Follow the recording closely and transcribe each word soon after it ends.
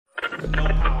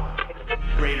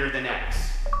later than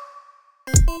X.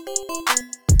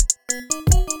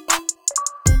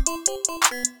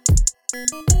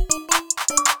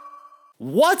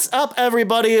 What's up,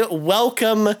 everybody?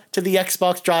 Welcome to the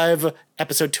Xbox Drive,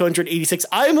 episode 286.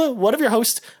 I'm one of your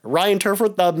hosts, Ryan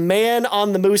Turford, the man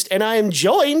on the moose, and I am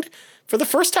joined for the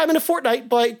first time in a fortnight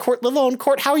by Court Lalone.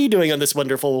 Court, how are you doing on this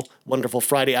wonderful, wonderful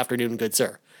Friday afternoon, good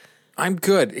sir? I'm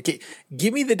good.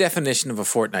 Give me the definition of a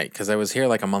fortnight, because I was here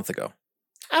like a month ago.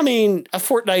 I mean, a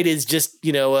fortnight is just,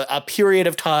 a period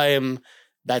of time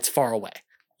that's far away.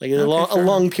 Like a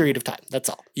long period of time. That's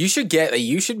all. You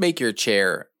should make your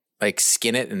chair,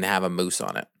 skin it and have a moose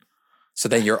on it. So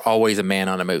then you're always a man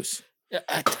on a moose.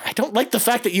 I don't like the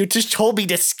fact that you just told me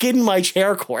to skin my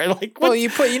chair, Court. Well, you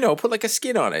put a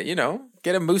skin on it,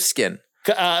 get a moose skin.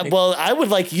 Well, I would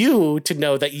like you to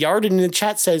know that Yarden in the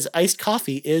chat says iced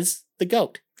coffee is the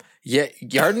GOAT. Yeah,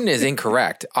 Yarden is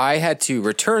incorrect. I had to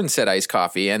return said iced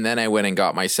coffee, and then I went and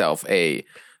got myself a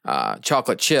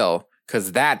chocolate chill,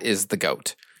 because that is the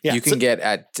GOAT. Yeah, you can get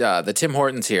at the Tim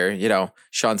Hortons here,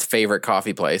 Sean's favorite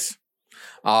coffee place.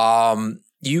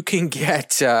 You can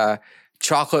get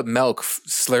chocolate milk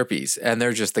Slurpees, and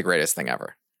they're just the greatest thing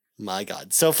ever. My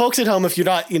God. So folks at home, if you're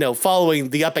not, following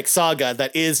the epic saga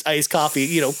that is iced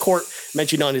coffee, Court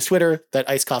mentioned on his Twitter that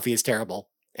iced coffee is terrible.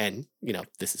 And,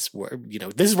 this is where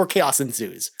chaos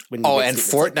ensues. And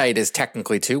Fortnite is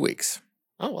technically 2 weeks.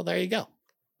 Oh, well, there you go.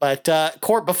 But,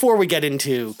 Court, before we get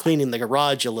into cleaning the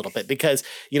garage a little bit, because,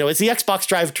 it's the Xbox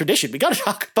Drive tradition, we got to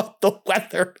talk about the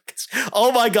weather.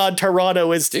 Oh, my God,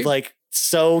 Toronto is,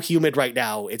 so humid right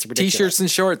now. It's ridiculous. T-shirts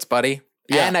and shorts, buddy.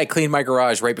 Yeah. And I cleaned my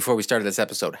garage right before we started this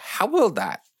episode. How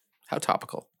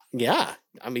topical. Yeah.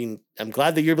 I mean, I'm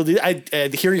glad that you're able to do that. I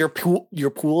hear your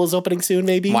pool is opening soon,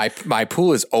 maybe? My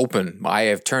pool is open. I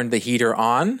have turned the heater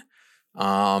on.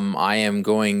 I am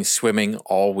going swimming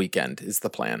all weekend is the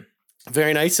plan.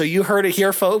 Very nice. So you heard it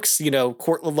here, folks.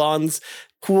 Court Lalone's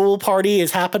pool party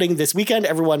is happening this weekend.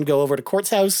 Everyone go over to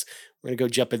Court's house. We're going to go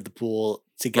jump in the pool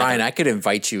together. Ryan, I could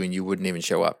invite you and you wouldn't even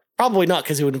show up. Probably not,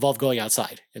 because it would involve going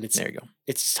outside. And there you go.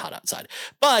 It's just hot outside.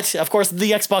 But, of course, the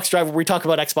Xbox Drive, where we talk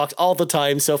about Xbox all the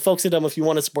time. So, folks at home, if you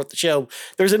want to support the show,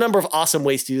 there's a number of awesome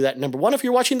ways to do that. Number one, if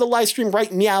you're watching the live stream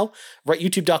right now, right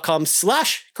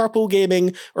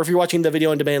youtube.com/carpoolgaming, or if you're watching the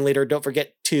video on demand later, don't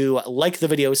forget to like the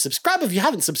video, subscribe if you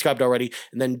haven't subscribed already,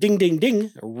 and then ding, ding,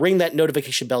 ding, ring that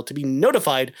notification bell to be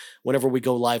notified whenever we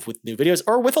go live with new videos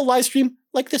or with a live stream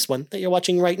like this one that you're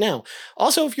watching right now.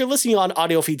 Also, if you're listening on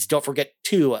audio feeds, don't forget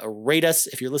to rate us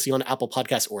if you're listening on Apple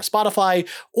Podcasts or Spotify,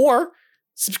 or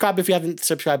subscribe if you haven't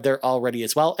subscribed there already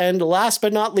as well. And last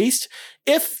but not least,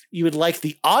 if you would like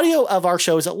the audio of our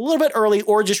shows a little bit early,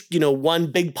 or just,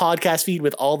 one big podcast feed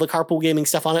with all the Carpool Gaming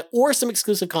stuff on it, or some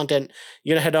exclusive content,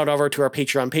 you're going to head on over to our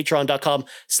Patreon,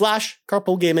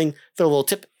 patreon.com/carpoolgaming, throw a little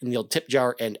tip in the old tip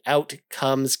jar, and out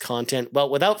comes content. Well,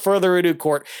 without further ado,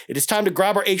 Court, it is time to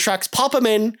grab our 8 tracks, pop them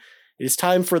in. It is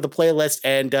time for the playlist.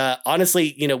 And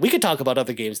honestly, we could talk about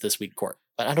other games this week, Court,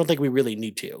 but I don't think we really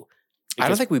need to. I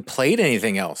don't think we played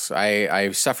anything else.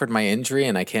 I suffered my injury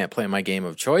and I can't play my game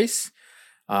of choice.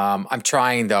 I'm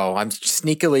trying, though. I'm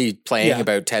sneakily playing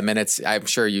about 10 minutes. I'm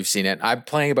sure you've seen it. I'm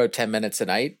playing about 10 minutes a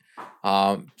night,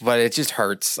 but it just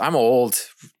hurts. I'm old.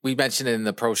 We mentioned it in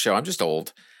the pro show. I'm just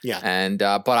old. Yeah. And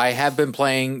but I have been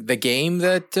playing the game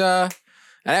that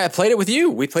and I played it with you.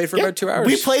 We played for about 2 hours.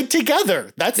 We played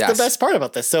together. That's the best part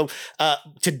about this. So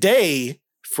today,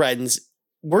 friends,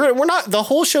 we're not, the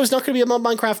whole show is not going to be about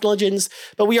Minecraft Legends,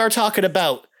 but we are talking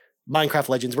about Minecraft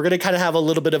Legends. We're going to kind of have a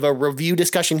little bit of a review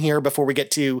discussion here before we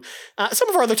get to some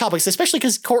of our other topics, especially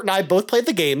because Court and I both played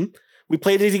the game. We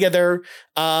played it together,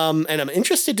 and I'm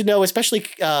interested to know, especially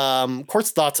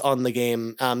Court's thoughts on the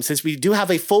game, since we do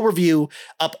have a full review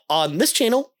up on this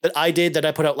channel that I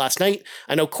put out last night.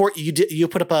 I know, Court, you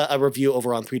put up a review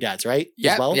over on 3 Dads, right?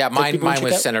 Yeah, as well? Yeah. Mine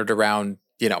was centered around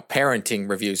parenting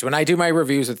reviews. When I do my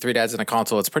reviews with 3 Dads and a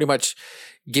Console, it's pretty much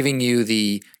giving you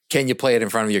the can you play it in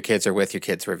front of your kids or with your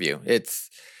kids review.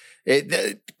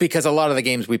 Because a lot of the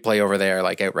games we play over there,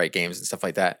 like outright games and stuff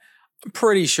like that, I'm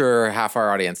pretty sure half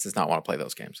our audience does not want to play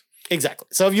those games. Exactly.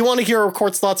 So if you want to hear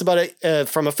Court's thoughts about it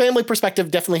from a family perspective,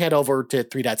 definitely head over to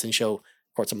 3 Dads and show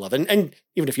Court some love. And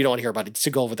even if you don't want to hear about it, just to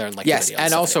go over there and like the video.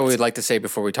 And also we'd like to say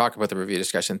before we talk about the review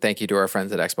discussion, thank you to our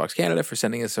friends at Xbox Canada for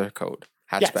sending us a code.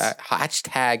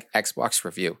 Hashtag Xbox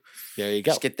review. There you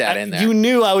go. Just get that in there. You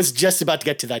knew I was just about to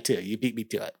get to that too. You beat me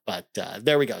to it. But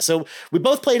there we go. So we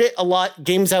both played it a lot.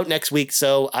 Game's out next week.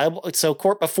 So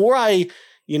Court, before I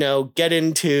get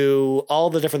into all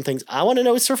the different things, I want to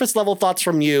know surface level thoughts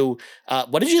from you.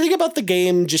 What did you think about the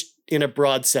game just in a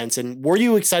broad sense? And were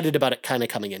you excited about it kind of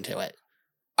coming into it?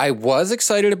 I was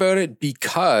excited about it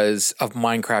because of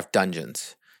Minecraft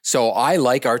Dungeons. So I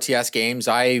like RTS games.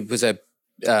 I was a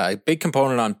big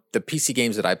component on the PC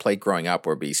games that I played growing up,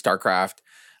 would be StarCraft,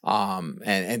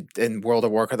 and World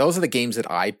of Warcraft. Those are the games that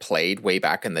I played way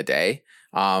back in the day.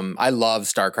 I love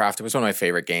StarCraft. It was one of my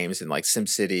favorite games, and like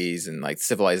SimCities and like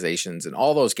Civilizations and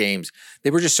all those games. They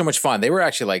were just so much fun. They were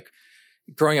actually like,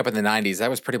 growing up in the 90s,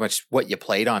 that was pretty much what you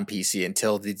played on PC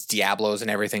until the Diablos and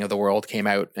everything of the world came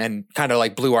out and kind of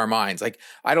like blew our minds. Like,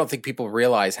 I don't think people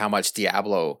realize how much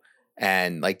Diablo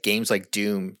and like games like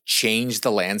Doom changed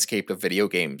the landscape of video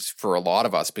games for a lot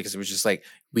of us, because it was just like,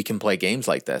 we can play games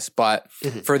like this. But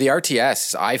for the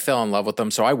RTS, I fell in love with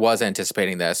them. So I was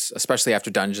anticipating this, especially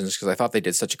after Dungeons, because I thought they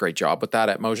did such a great job with that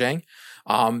at Mojang.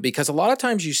 Because a lot of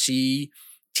times you see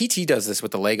TT does this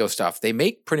with the Lego stuff. They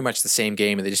make pretty much the same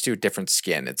game and they just do a different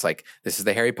skin. It's like, this is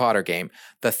the Harry Potter game.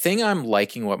 The thing I'm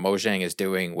liking what Mojang is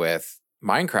doing with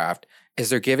Minecraft is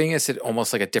they're giving us it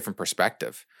almost like a different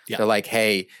perspective. Yeah. They're like,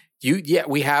 hey,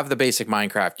 we have the basic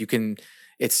Minecraft. You can,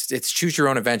 it's choose your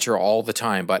own adventure all the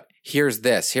time, but here's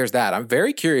this, here's that. I'm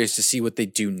very curious to see what they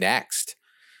do next,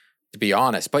 to be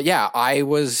honest. But yeah, I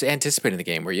was anticipating the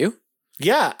game. Were you?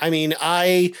 Yeah. I mean,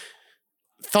 I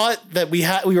thought that we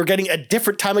were getting a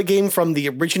different time of game from the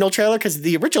original trailer, because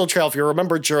the original trailer, if you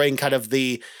remember, during kind of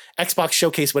the Xbox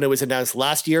showcase when it was announced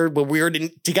last year, when we were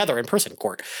together in person,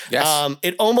 Court. Yes.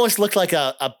 It almost looked like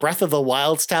a Breath of the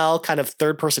Wild style kind of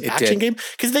third-person action game,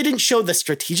 because they didn't show the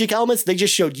strategic elements. They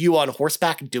just showed you on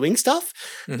horseback doing stuff.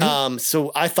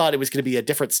 So I thought it was going to be a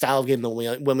different style of game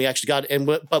than when we actually got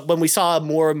it. But when we saw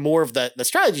more and more of the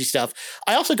strategy stuff,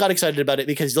 I also got excited about it,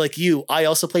 because like you, I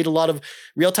also played a lot of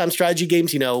real-time strategy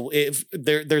games. You know, if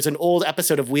there's an old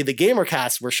episode of We the Gamer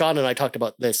Cast where Sean and I talked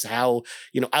about this, how,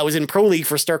 you know, I was in Pro League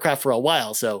for StarCraft for a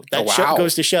while. So that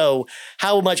goes to show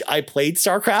how much I played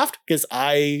StarCraft, because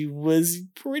I was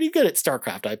pretty good at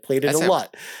StarCraft. I played it a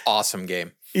lot. Awesome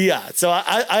game. Yeah. So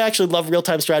I actually love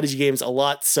real-time strategy games a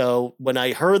lot. So when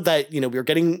I heard that, you know, we were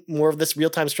getting more of this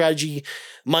real-time strategy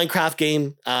Minecraft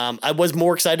game, I was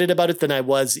more excited about it than I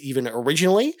was even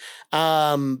originally.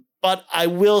 But I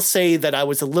will say that I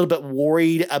was a little bit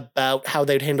worried about how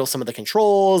they'd handle some of the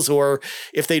controls, or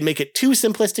if they'd make it too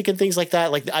simplistic and things like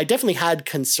that. Like, I definitely had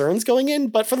concerns going in,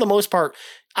 but for the most part,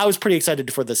 I was pretty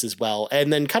excited for this as well.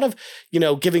 And then kind of, you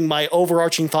know, giving my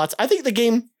overarching thoughts, I think the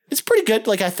game is pretty good.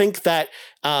 Like, I think that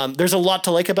there's a lot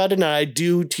to like about it. And I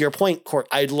do, to your point, Court,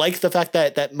 I like the fact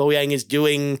that Mojang is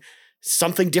doing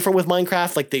something different with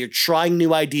Minecraft. Like, they're trying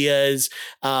new ideas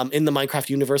in the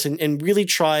Minecraft universe, and really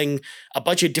trying a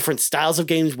bunch of different styles of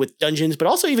games with dungeons, but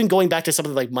also even going back to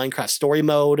something like Minecraft Story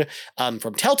Mode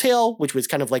from Telltale, which was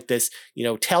kind of like this, you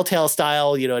know, Telltale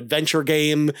style, you know, adventure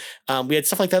game. We had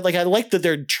stuff like that. Like, I like that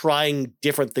they're trying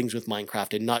different things with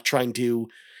Minecraft and not trying to,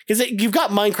 because you've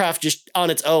got Minecraft just on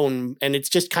its own, and it's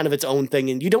just kind of its own thing,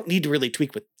 and you don't need to really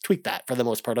tweak that for the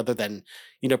most part, other than,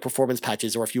 you know, performance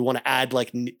patches, or if you want to add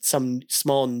like some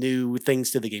small new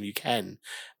things to the game, you can.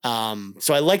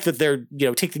 So I like that they're, you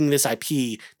know, taking this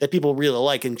IP that people really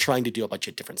like and trying to do a bunch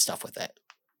of different stuff with it.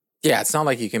 Yeah, it's not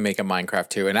like you can make a Minecraft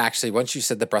 2. And actually, once you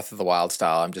said the Breath of the Wild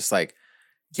style, I'm just like,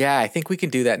 yeah, I think we can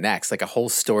do that next, like a whole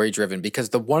story driven, because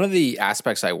one of the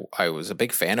aspects I was a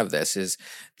big fan of this is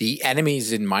the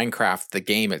enemies in Minecraft, the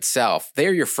game itself,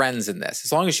 they're your friends in this,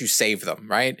 as long as you save them,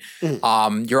 right?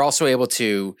 You're also able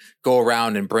to go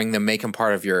around and bring them, make them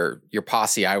part of your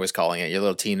posse, I was calling it, your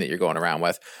little team that you're going around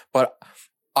with. But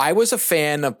I was a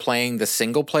fan of playing the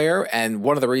single player, and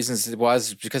one of the reasons it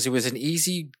was because it was an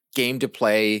easy game to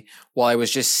play while I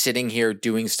was just sitting here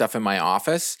doing stuff in my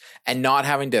office and not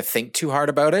having to think too hard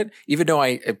about it. Even though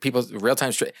you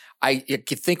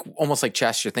think almost like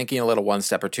chess, you're thinking a little one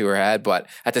step or two ahead, but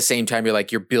at the same time,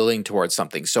 you're building towards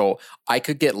something. So I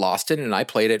could get lost in it, and I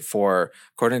played it for,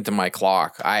 according to my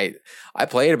clock, I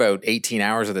played about 18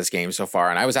 hours of this game so far,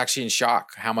 and I was actually in shock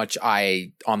how much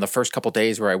on the first couple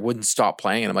days where I wouldn't stop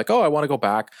playing, and I'm like, oh, I want to go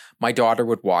back. My daughter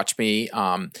would watch me.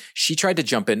 She tried to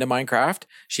jump into Minecraft.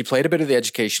 She played a bit of the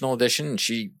educational edition, and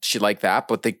she liked that,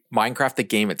 but the Minecraft, the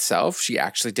game itself, she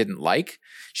actually didn't like.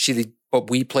 But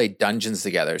we played Dungeons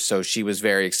together, so she was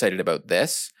very excited about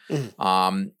this.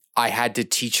 I had to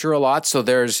teach her a lot. So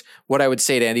there's what I would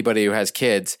say to anybody who has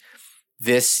kids: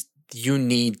 you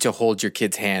need to hold your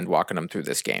kid's hand walking them through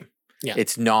this game. Yeah.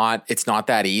 It's not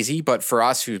that easy, but for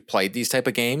us who played these type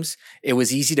of games, it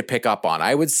was easy to pick up on.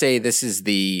 I would say this is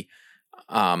the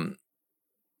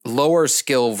lower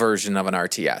skill version of an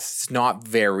RTS. It's not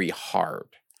very hard.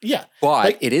 Yeah.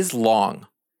 But it is long.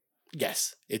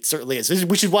 Yes, it certainly is.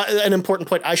 Which is why an important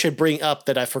point I should bring up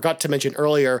that I forgot to mention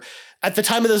earlier. At the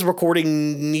time of this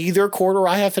recording, neither Court or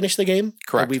I have finished the game.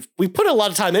 Correct. We've put a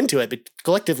lot of time into it, but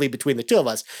collectively between the two of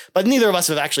us. But neither of us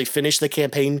have actually finished the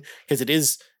campaign because it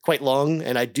is quite long,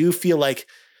 and I do feel like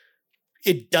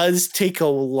it does take a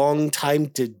long time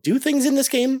to do things in this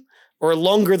game, or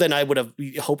longer than I would have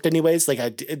hoped, anyways.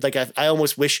 I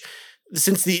almost wish,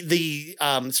 since the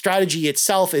strategy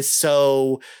itself is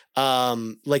so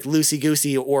like loosey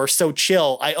goosey or so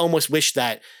chill, I almost wish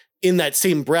that in that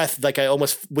same breath, like I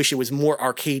almost wish it was more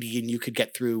arcadey and you could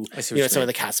get through some of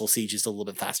the castle sieges a little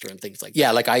bit faster and things like that.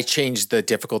 Yeah, like I changed the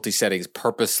difficulty settings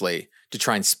purposely to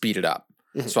try and speed it up.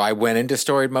 Mm-hmm. So I went into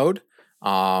story mode,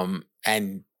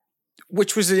 and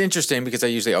which was interesting because I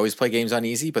usually always play games on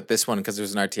easy, but this one, because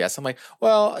there's an RTS, I'm like,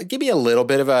 well, give me a little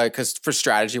bit of because for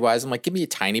strategy wise, I'm like, give me a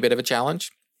tiny bit of a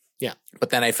challenge. Yeah. But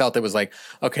then I felt it was like,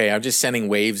 okay, I'm just sending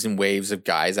waves and waves of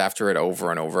guys after it over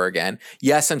and over again.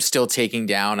 Yes, I'm still taking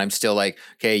down. I'm still like,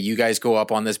 okay, you guys go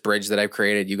up on this bridge that I've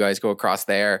created. You guys go across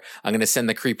there. I'm going to send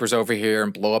the creepers over here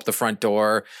and blow up the front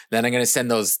door. Then I'm going to send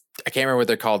those, I can't remember what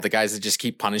they're called, the guys that just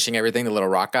keep punishing everything, the little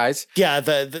rock guys. Yeah,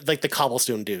 the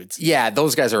cobblestone dudes. Yeah,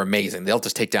 those guys are amazing. They'll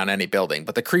just take down any building.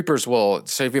 But the creepers will,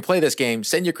 so if you play this game,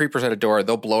 send your creepers at a door,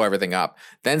 they'll blow everything up.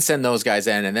 Then send those guys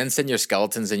in, and then send your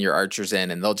skeletons and your archers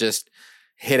in, and they'll just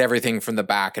hit everything from the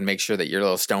back and make sure that your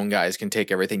little stone guys can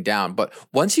take everything down. But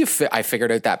once I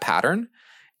figured out that pattern,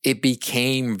 it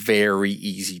became very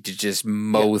easy to just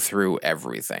mow through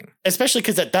everything. Especially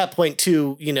because at that point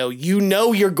too,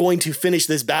 you're going to finish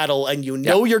this battle and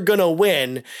you're going to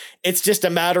win. It's just a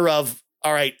matter of,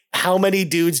 all right, how many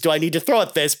dudes do I need to throw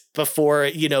at this before,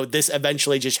 this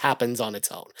eventually just happens on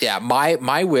its own? Yeah,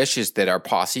 my wish is that our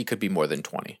posse could be more than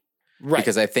 20. Right.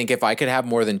 Because I think if I could have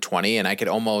more than 20 and I could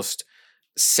almost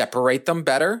separate them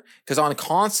better, because on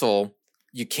console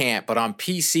you can't, but on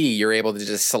PC you're able to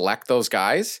just select those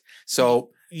guys.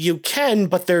 So you can,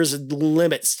 but there's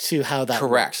limits to how that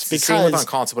works. Because same with on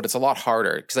console, but it's a lot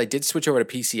harder because I did switch over to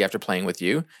PC after playing with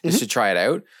you just to try it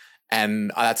out,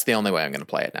 and that's the only way I'm going to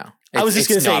play it now. I was just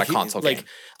going to say, not a console game.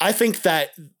 I think that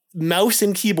mouse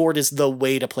and keyboard is the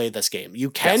way to play this game. You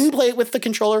can play it with the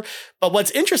controller, but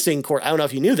what's interesting, Court, I don't know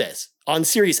if you knew this, on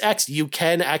Series X, you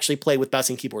can actually play with mouse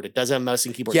and keyboard. It does have mouse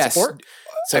and keyboard support.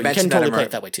 So you can totally play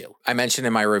it that way too. I mentioned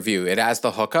in my review, it has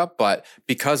the hookup, but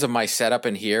because of my setup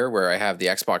in here, where I have the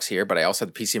Xbox here, but I also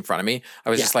have the PC in front of me,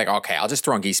 I was just like, okay, I'll just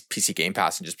throw on PC Game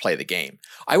Pass and just play the game.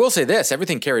 I will say this,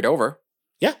 everything carried over.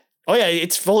 Yeah. Oh yeah,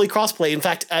 it's fully cross-play. In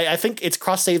fact, I think it's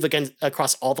cross-save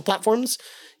across all the platforms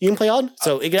you can play on.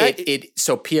 So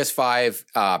so PS5,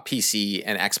 PC,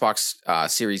 and Xbox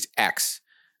Series X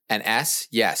and S,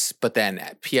 yes, but then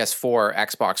PS4,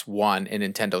 Xbox One, and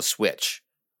Nintendo Switch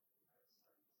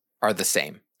are the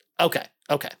same. Okay.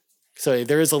 So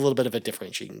there is a little bit of a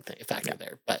differentiating factor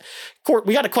there. But Court,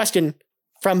 we got a question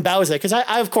from Bowser, because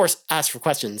I of course asked for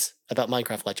questions about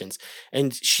Minecraft Legends,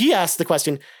 and she asked the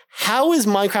question, how is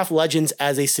Minecraft Legends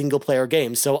as a single player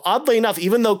game? So oddly enough,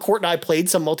 even though Court and I played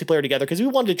some multiplayer together because we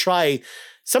wanted to try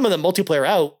some of the multiplayer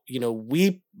out,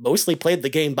 we mostly played the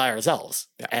game by ourselves.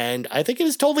 Yeah. And I think it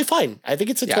was totally fine. I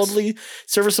think it's a totally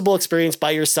serviceable experience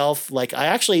by yourself. Like I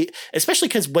actually, especially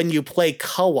because when you play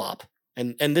co-op,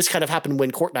 and this kind of happened when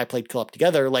Court and I played co-op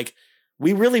together, like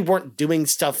we really weren't doing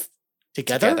stuff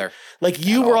together. Like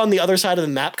you were on the other side of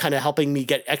the map kind of helping me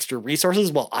get extra resources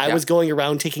while I was going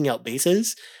around taking out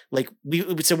bases. Like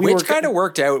which kind of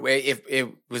worked out. It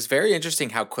was very interesting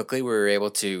how quickly we were able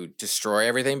to destroy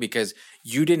everything because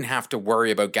you didn't have to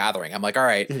worry about gathering. I'm like, all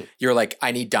right, you're like,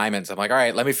 I need diamonds. I'm like, all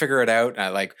right, let me figure it out. And I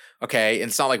like, okay. And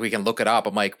it's not like we can look it up.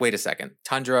 I'm like, wait a second.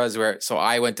 Tundra is where, so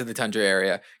I went to the Tundra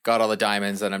area, got all the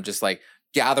diamonds, and I'm just like,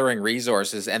 gathering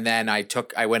resources, and then I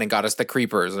went and got us the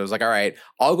creepers. I was like, all right,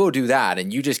 I'll go do that,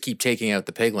 and you just keep taking out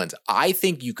the piglins. I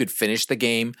think you could finish the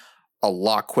game a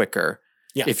lot quicker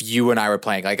if you and I were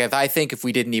playing. Like, if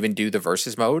we didn't even do the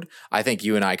versus mode, I think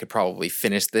you and I could probably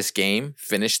finish this game,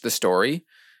 finish the story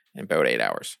in about 8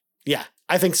 hours. Yeah,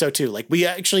 I think so too. Like we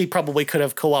actually probably could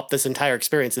have co-opted this entire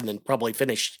experience and then probably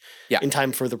finished in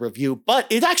time for the review. But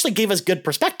it actually gave us good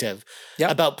perspective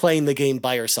about playing the game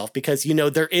by yourself because,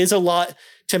 there is a lot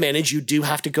to manage. You do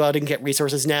have to go out and get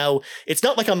resources. Now, it's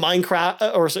not like a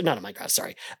Minecraft, not a Minecraft,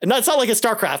 sorry. No, it's not like a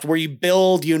StarCraft where you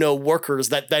build, workers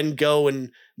that then go and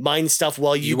mine stuff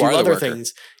while you do other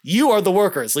things. You are the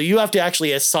worker. So you have to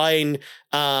actually assign,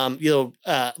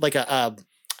 like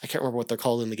I can't remember what they're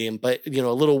called in the game, but, a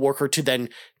little worker to then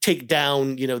take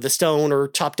down, the stone or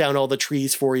chop down all the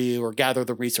trees for you or gather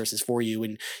the resources for you.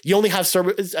 And you only have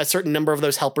a certain number of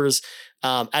those helpers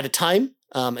at a time.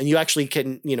 And you actually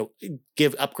can,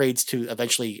 give upgrades to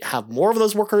eventually have more of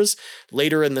those workers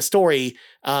later in the story.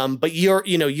 But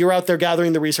you're out there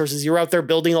gathering the resources. You're out there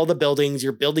building all the buildings.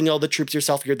 You're building all the troops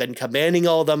yourself. You're then commanding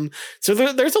all of them. So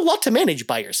there's a lot to manage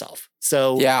by yourself.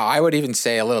 So yeah, I would even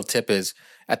say a little tip is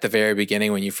at the very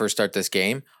beginning when you first start this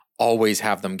game, always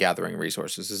have them gathering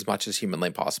resources as much as humanly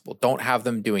possible. Don't have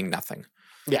them doing nothing.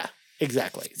 Yeah.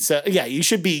 Exactly. So yeah, you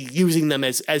should be using them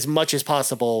as much as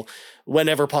possible,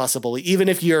 whenever possible, even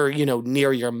if you're,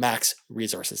 near your max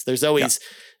resources. There's always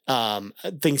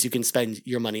things you can spend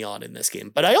your money on in this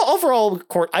game. But overall,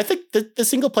 Court, I think the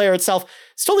single player itself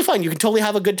is totally fine. You can totally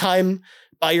have a good time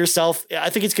by yourself. I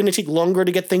think it's going to take longer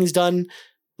to get things done,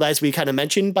 as we kind of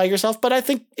mentioned, by yourself. But I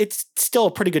think it's still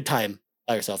a pretty good time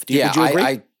by yourself. Would you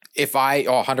agree?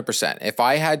 100%. If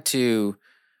I had to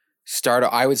start,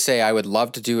 I would say I would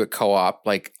love to do it co-op.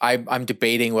 Like I'm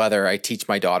debating whether I teach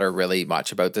my daughter really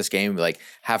much about this game, like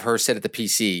have her sit at the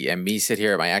PC and me sit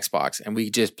here at my Xbox and we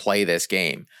just play this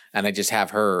game. And I just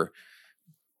have her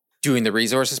doing the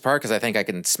resources part because I think I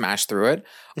can smash through it.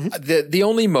 Mm-hmm. The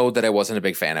only mode that I wasn't a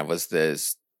big fan of was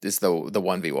the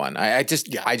 1v1. I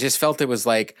just felt it was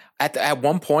like at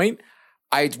one point,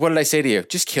 what did I say to you?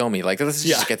 Just kill me. Like, let's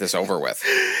just get this over with.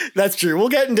 That's true. We'll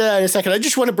get into that in a second. I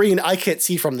just want to bring in I Can't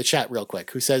See from the chat real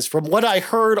quick, who says, from what I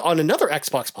heard on another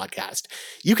Xbox podcast,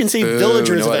 you can save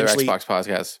villagers eventually. Xbox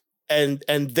podcast.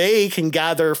 And they can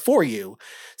gather for you.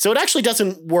 So it actually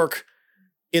doesn't work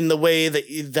in the way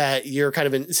that you're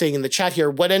kind of saying in the chat here.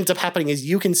 What ends up happening is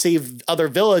you can save other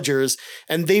villagers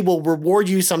and they will reward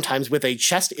you sometimes with a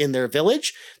chest in their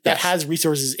village that has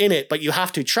resources in it, but you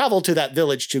have to travel to that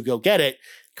village to go get it.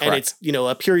 Correct. And it's,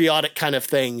 a periodic kind of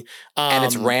thing. And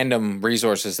it's random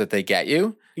resources that they get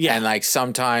you. Yeah. And like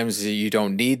sometimes you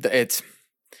don't need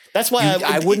that's why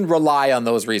I wouldn't rely on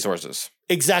those resources.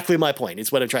 Exactly my point is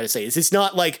what I'm trying to say is it's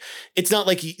not like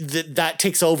that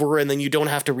takes over and then you don't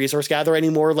have to resource gather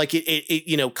anymore. Like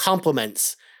it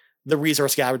complements the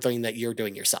resource gathering that you're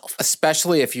doing yourself.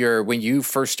 Especially if when you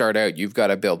first start out, you've got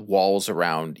to build walls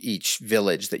around each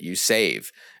village that you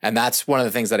save. And that's one of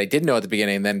the things that I didn't know at the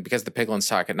beginning. And then because the piglins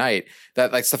talk at night,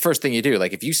 that's the first thing you do.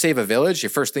 Like if you save a village,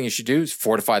 your first thing you should do is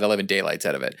fortify the living daylights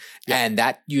out of it. Yeah. And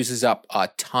that uses up a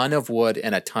ton of wood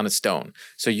and a ton of stone.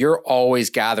 So you're always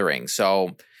gathering.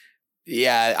 So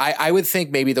yeah, I would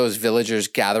think maybe those villagers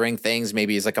gathering things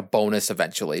maybe is like a bonus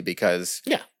eventually because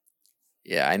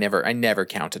yeah, I never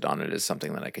counted on it as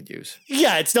something that I could use.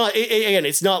 Yeah, it's not. Again,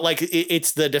 it's not like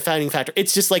it's the defining factor.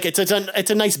 It's just like it's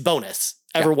a nice bonus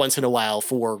every once in a while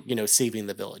for saving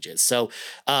the villages. So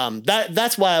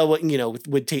that's why I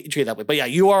would treat it that way. But yeah,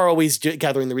 you are always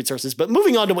gathering the resources. But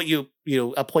moving on to what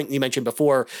a point you mentioned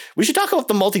before, we should talk about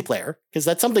the multiplayer because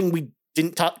that's something we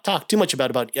didn't talk too much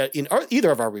about in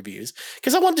either of our reviews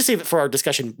because I wanted to save it for our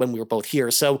discussion when we were both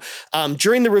here. So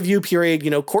during the review period,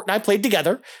 Court and I played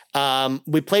together.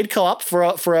 We played co-op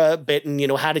for a bit and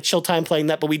had a chill time playing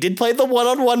that, but we did play the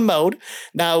one-on-one mode.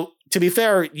 Now, to be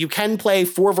fair, you can play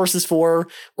 4 versus 4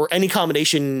 or any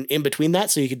combination in between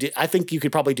that. So I think you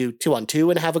could probably do 2-on-2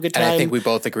 and have a good time. And I think we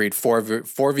both agreed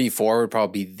 4v4 would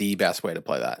probably be the best way to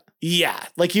play that. Yeah.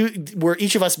 Like where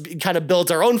each of us kind of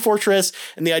builds our own fortress.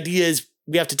 And the idea is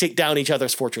we have to take down each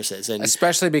other's fortresses. And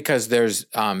especially because there's 2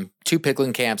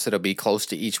 piglin camps that'll be close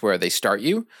to each where they start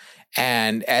you.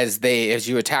 And as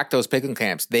you attack those piglin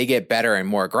camps, they get better and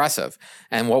more aggressive.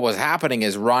 And what was happening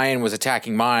is Ryan was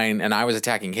attacking mine and I was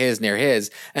attacking his near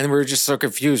his. And we were just so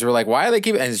confused. We're like, why are they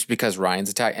keeping? And it's because Ryan's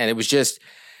attacking. And it was just,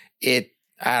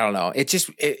 I don't know.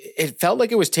 It felt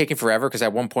like it was taking forever because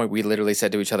at one point we literally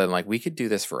said to each other, like, we could do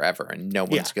this forever and no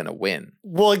one's going to win.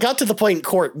 Well, it got to the point in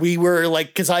Court, we were like,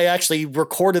 because I actually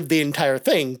recorded the entire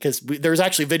thing because there's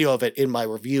actually video of it in my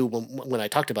review when I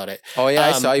talked about it. Oh, yeah.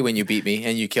 I saw you when you beat me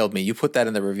and you killed me. You put that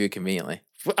in the review conveniently.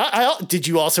 Did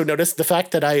you also notice the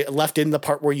fact that I left in the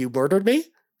part where you murdered me?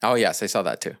 Oh, yes. I saw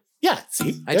that too. Yeah.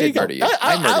 See, I did murder you.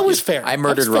 I was fair. I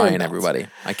murdered Ryan, everybody.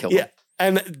 I killed him.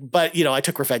 But I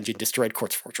took revenge and destroyed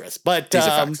Court's fortress. But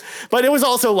it was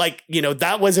also like,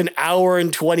 that was an hour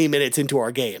and 20 minutes into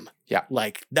our game. Yeah.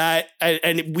 Like that.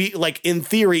 And we, like, in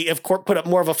theory, if Court put up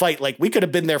more of a fight, like we could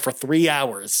have been there for 3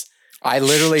 hours. I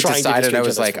literally decided, I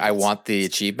was like, I want the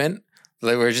achievement.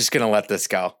 We're just going to let this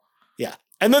go. Yeah.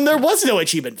 And then there was no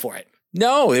achievement for it.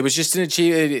 No, it was just an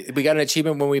achievement. We got an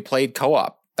achievement when we played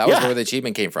co-op. That was where the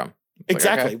achievement came from.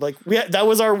 Exactly. Like that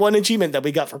was our one achievement that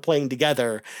we got for playing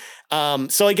together.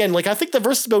 So again, like I think the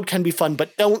versus mode can be fun,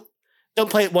 but don't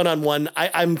play it one-on-one.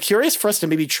 I'm curious for us to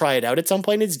maybe try it out at some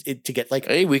point to get like,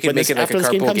 hey, we could make it like a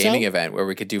carpool gaming event where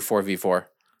we could do 4v4.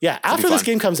 Yeah. After this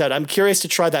game comes out, I'm curious to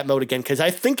try that mode again. Cause I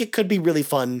think it could be really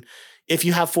fun if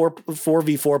you have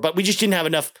 4v4, but we just didn't have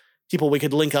enough people we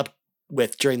could link up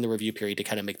with during the review period to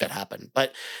kind of make that happen.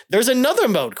 But there's another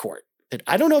mode, Court, that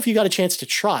I don't know if you got a chance to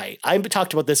try. I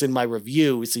talked about this in my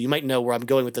review, so you might know where I'm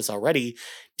going with this already.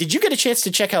 Did you get a chance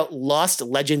to check out Lost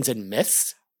Legends and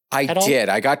Myths? I did.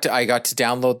 I got to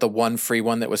download the one free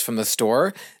one that was from the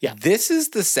store. Yeah. This is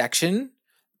the section,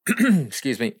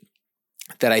 excuse me,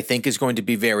 that I think is going to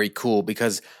be very cool,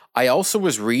 because I also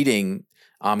was reading,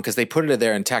 because they put it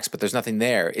there in text, but there's nothing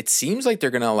there. It seems like they're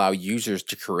going to allow users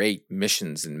to create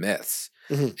missions and myths.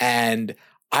 Mm-hmm. And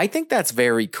I think that's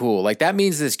very cool. Like, that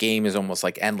means this game is almost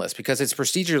like endless, because it's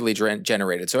procedurally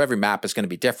generated. So every map is going to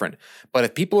be different. But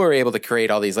if people are able to create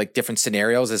all these like different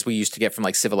scenarios as we used to get from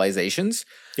like Civilizations,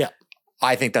 yeah,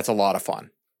 I think that's a lot of fun.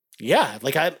 Yeah,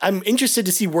 like I'm interested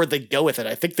to see where they go with it.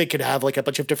 I think they could have like a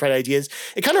bunch of different ideas.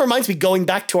 It kind of reminds me, going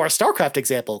back to our StarCraft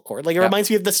example, Cord. Like, it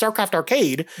reminds me of the StarCraft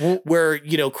arcade, where,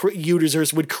 you know,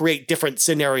 users would create different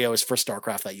scenarios for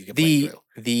StarCraft that you could play through.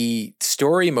 The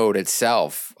story mode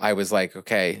itself, I was like,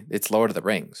 okay, it's Lord of the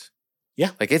Rings.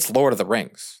 Yeah, like, it's Lord of the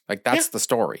Rings. Like, that's the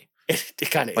story.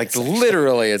 It kind of like is.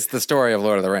 Literally, it's the story of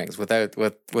Lord of the Rings without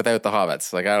the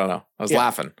hobbits. Like, I don't know. I was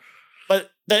laughing.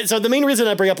 But so the main reason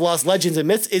I bring up Lost Legends and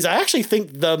Myths is I actually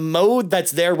think the mode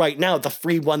that's there right now, the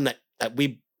free one that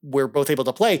we're both able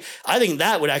to play, I think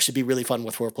that would actually be really fun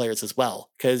with 4 players as well.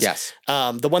 Because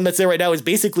the one that's there right now is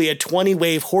basically a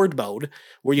 20-wave horde mode,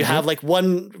 where you have like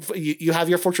you have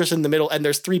your fortress in the middle, and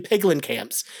there's 3 piglin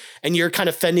camps, and you're kind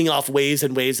of fending off waves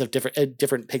and waves of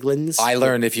different piglins. I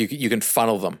learned if you can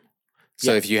funnel them.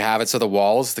 So if you have it, so the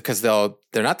walls, because they're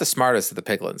not the smartest of the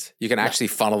piglins, you can actually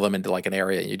funnel them into like an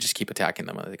area, and you just keep attacking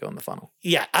them when they go in the funnel.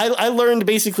 Yeah, I learned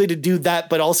basically to do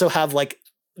that, but also have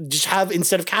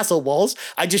instead of castle walls,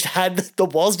 I just had the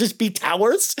walls just be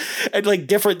towers, and like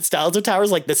different styles of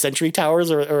towers, like the sentry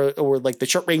towers or like the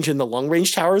short range and the long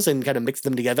range towers, and kind of mix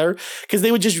them together, because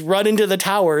they would just run into the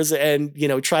towers and, you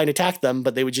know, try and attack them,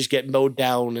 but they would just get mowed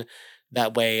down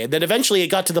that way. And then eventually it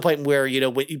got to the point where, you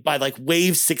know, by like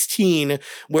wave 16,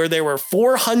 where there were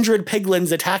 400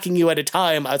 piglins attacking you at a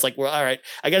time, I was like, well, all right,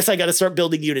 I guess I got to start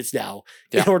building units now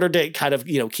in order to kind of,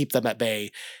 you know, keep them at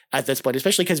bay at this point,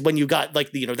 especially because when you got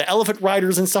like, you know, the elephant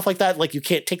riders and stuff like that, like, you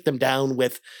can't take them down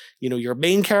with, you know, your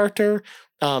main character.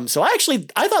 So I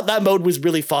thought that mode was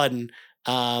really fun.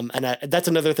 And that's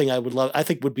another thing I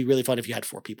think would be really fun if you had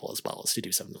 4 people as well, is to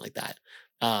do something like that.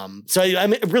 So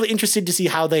I'm really interested to see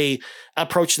how they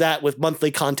approach that with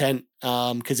monthly content.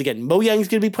 Because again, Mojang's going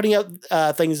to be putting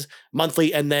out things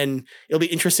monthly, and then it'll be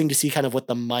interesting to see kind of what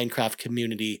the Minecraft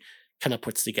community kind of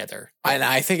puts together. And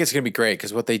I think it's going to be great,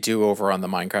 because what they do over on the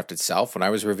Minecraft itself, when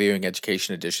I was reviewing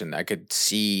Education Edition, I could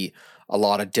see a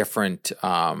lot of different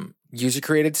user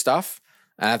created stuff,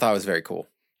 and I thought it was very cool.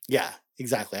 Yeah.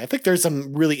 Exactly. I think there's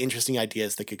some really interesting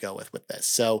ideas that could go with this.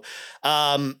 So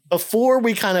before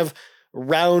we kind of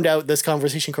round out this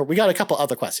conversation, we got a couple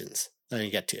other questions that I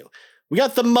get to. We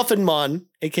got the Muffin Mon,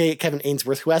 aka Kevin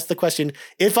Ainsworth, who asked the question,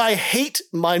 if I hate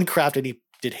Minecraft, and he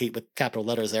did hate with capital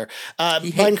letters there. To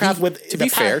be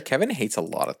fair, Kevin hates a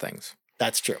lot of things.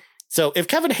 That's true. So if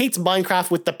Kevin hates Minecraft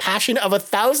with the passion of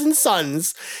 1,000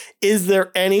 suns, is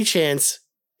there any chance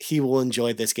he will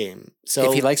enjoy this game? So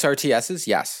if he likes RTSs,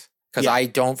 yes. Because I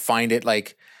don't find it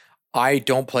like, I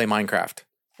don't play Minecraft,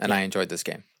 and I enjoyed this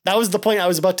game. That was the point I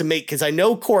was about to make, because I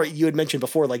know, Court, you had mentioned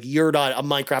before, like, you're not a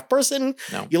Minecraft person.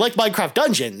 No. You like Minecraft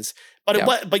Dungeons,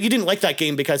 but you didn't like that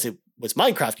game because it was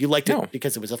Minecraft. You liked it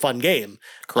because it was a fun game.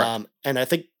 Correct. And I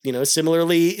think, you know,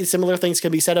 similar things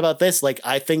can be said about this. Like,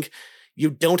 I think you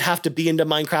don't have to be into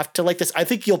Minecraft to like this. I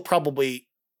think you'll probably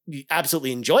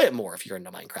absolutely enjoy it more if you're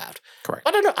into Minecraft. Correct.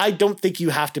 But I don't think you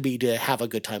have to be to have a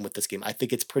good time with this game. I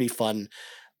think it's pretty fun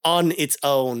on its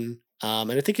own.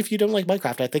 And I think if you don't like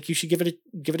Minecraft, I think you should give it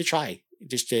a try.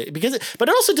 But it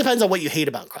also depends on what you hate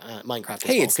about Minecraft.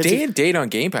 Hey, it's day and date on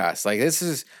Game Pass. Like, this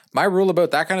is my rule about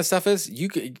that kind of stuff is you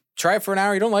could try it for an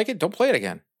hour. You don't like it, don't play it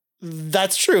again.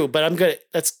 That's true, but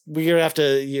we're gonna have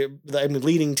to. I'm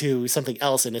leading to something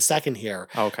else in a second here.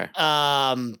 Okay.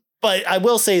 But I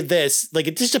will say this: like,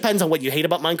 it just depends on what you hate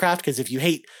about Minecraft. Because if you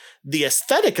hate the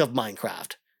aesthetic of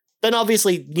Minecraft, then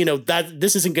obviously, you know, that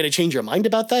this isn't going to change your mind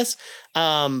about this.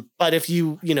 But if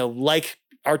you like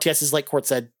RTSs, like Court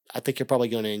said, I think you're probably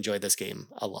going to enjoy this game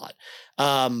a lot.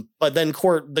 But then,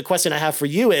 Court, the question I have for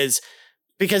you is,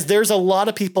 because there's a lot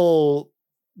of people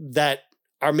that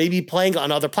are maybe playing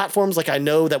on other platforms. Like, I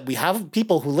know that we have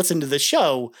people who listen to this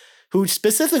show who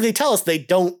specifically tell us they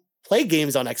don't play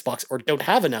games on Xbox or don't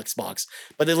have an Xbox,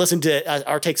 but they listen to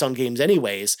our takes on games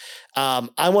anyways.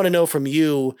 I want to know from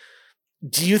you,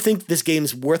 do you think this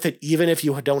game's worth it even if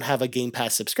you don't have a Game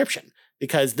Pass subscription?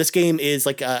 because this game is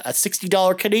like a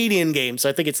 $60 Canadian game. So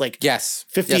I think it's like yes,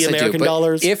 50 yes, American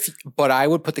dollars. But I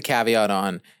would put the caveat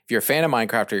on, if you're a fan of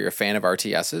Minecraft or you're a fan of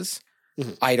RTSs,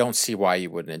 I don't see why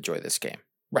you wouldn't enjoy this game.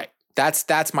 Right.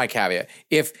 That's my caveat.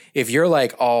 If you're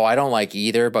like, oh, I don't like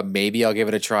either, but maybe I'll give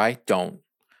it a try, don't.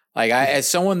 Like as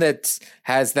someone that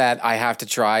has that, I have to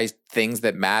try things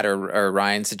that Matt or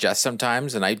Ryan suggest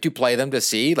sometimes, and I do play them to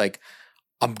see, like,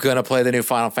 I'm going to play the new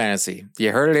Final Fantasy.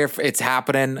 You heard it here. It's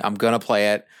happening. I'm going to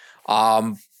play it.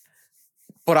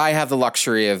 But I have the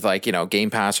luxury of, like,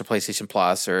 Game Pass or PlayStation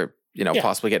Plus or,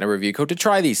 possibly getting a review code to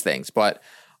try these things. But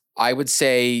I would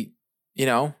say,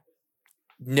 no.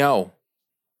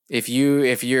 If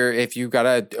you got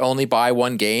to only buy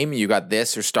one game, you got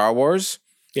this or Star Wars.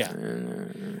 Yeah.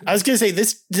 I was going to say,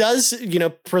 this does,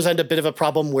 present a bit of a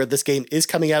problem where this game is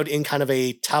coming out in kind of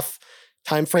a tough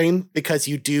time frame, because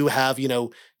you do have, to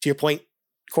your point,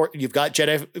 Court, you've got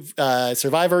Jedi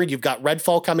Survivor, you've got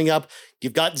Redfall coming up,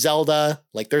 you've got Zelda.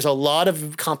 Like, there's a lot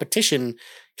of competition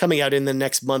coming out in the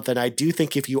next month. And I do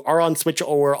think if you are on Switch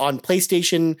or on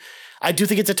PlayStation, I do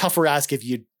think it's a tougher ask if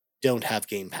you don't have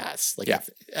Game Pass,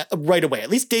 right away, at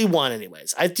least day one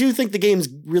anyways. I do think the game's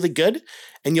really good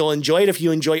and you'll enjoy it if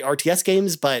you enjoy RTS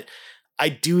games, but I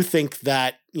do think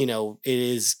that, it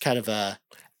is kind of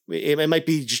it might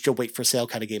be just a wait for sale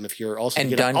kind of game if you're also...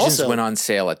 And Dungeons went on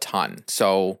sale a ton,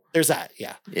 so... There's that,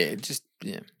 yeah.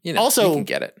 Also, you can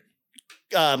get it.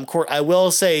 Court, I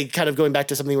will say, kind of going back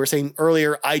to something we were saying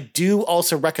earlier, I do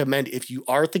also recommend, if you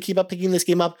are thinking about picking this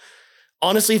game up,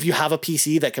 honestly, if you have a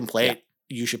PC that can play it,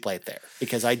 you should play it there,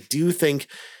 because I do think,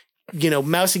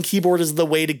 mouse and keyboard is the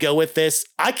way to go with this.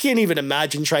 I can't even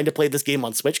imagine trying to play this game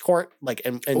on Switch, Court,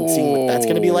 and seeing what that's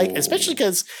going to be like, especially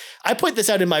because I put this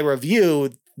out in my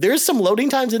review. There's some loading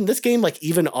times in this game, like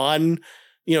even on,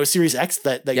 Series X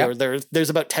that there's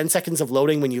about 10 seconds of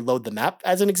loading when you load the map,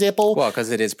 as an example. Well,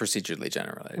 because it is procedurally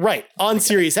generated. Right. On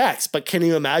Series X. But can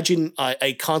you imagine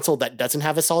a console that doesn't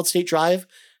have a solid state drive,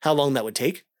 how long that would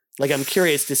take? Like, I'm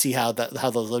curious to see how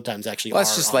those load times actually are.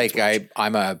 That's just like Switch.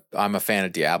 I'm a fan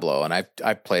of Diablo, and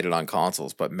I played it on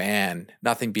consoles, but man,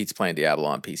 nothing beats playing Diablo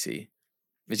on PC.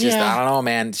 It's just, I don't know,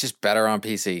 man. It's just better on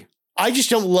PC. I just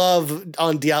don't love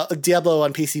on Diablo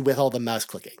on PC with all the mouse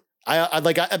clicking.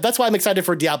 That's why I'm excited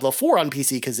for Diablo 4 on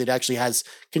PC, because it actually has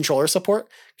controller support,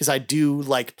 because I do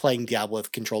like playing Diablo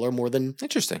with controller more than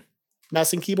interesting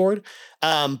mouse and keyboard.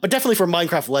 But definitely for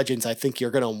Minecraft Legends, I think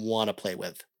you're going to want to play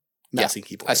with mouse and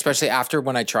keyboard. Especially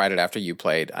when I tried it after you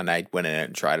played, and I went in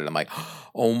and tried it. I'm like,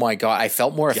 oh my God, I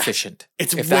felt more efficient.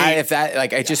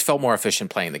 I just felt more efficient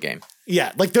playing the game.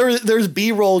 Yeah. Like there's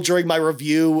B-roll during my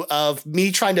review of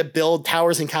me trying to build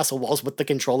towers and castle walls with the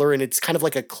controller. And it's kind of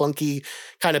like a clunky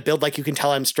kind of build. Like, you can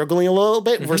tell I'm struggling a little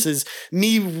bit versus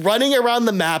me running around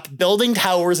the map, building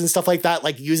towers and stuff like that,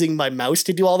 like using my mouse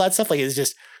to do all that stuff. Like, it's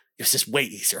just way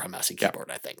easier on mouse and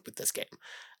keyboard, I think, with this game.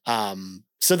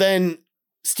 So then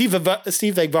Steve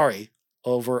Agvari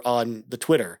over on the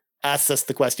Twitter asks us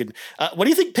the question, what do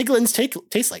you think piglins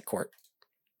taste like, Court?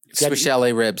 Swiss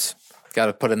chalet ribs. Got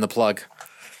to put in the plug.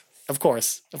 Of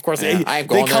course. Yeah,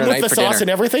 they come with the sauce and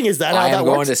everything. Is that how that works? I'm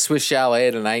going to Swiss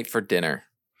chalet tonight for dinner.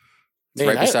 It's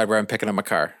right beside where I'm picking up my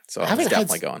car. So I'm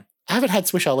definitely going. I haven't had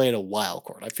Swiss chalet in a while,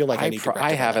 Court. I feel like I need to.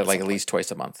 I have it like at least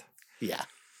twice a month. Yeah.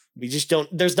 We just don't,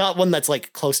 there's not one that's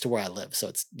like close to where I live. So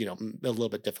it's, a little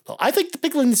bit difficult. I think the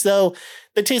piglins, though,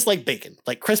 they taste like bacon,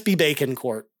 like crispy bacon,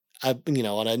 Court,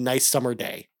 on a nice summer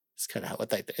day. It's kind of how I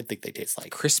think they taste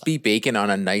like. Crispy bacon on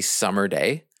a nice summer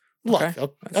day? Look,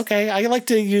 okay. I like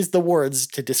to use the words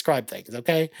to describe things,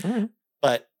 okay? Mm-hmm.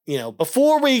 But,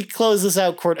 before we close this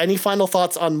out, Court, any final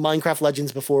thoughts on Minecraft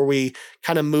Legends before we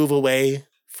kind of move away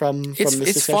from this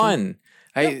discussion?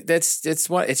 It's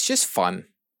fun. It's just fun.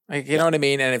 Like, you know what I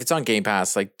mean? And if it's on Game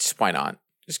Pass, like, just why not?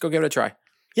 Just go give it a try.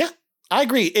 Yeah, I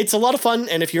agree. It's a lot of fun.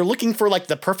 And if you're looking for like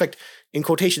the perfect, in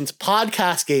quotations,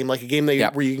 podcast game, like a game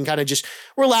that where you can kind of just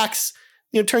relax,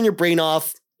 turn your brain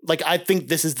off. Like, I think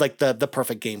this is like the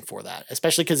perfect game for that,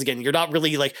 especially because, again, you're not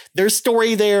really like, there's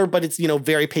story there, but it's,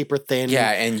 very paper thin.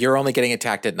 Yeah. And you're only getting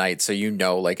attacked at night. So,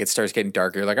 like, it starts getting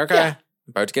darker. You're like, okay,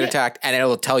 about to get attacked. And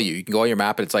it'll tell you. You can go on your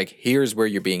map and it's like, here's where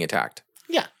you're being attacked.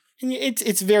 Yeah. And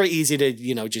it's very easy to,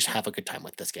 just have a good time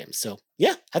with this game. So,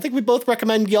 yeah, I think we both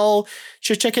recommend y'all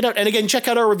should check it out. And again, check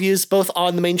out our reviews both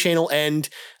on the main channel and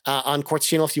on Court's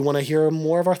channel if you want to hear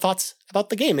more of our thoughts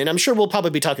about the game. And I'm sure we'll probably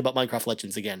be talking about Minecraft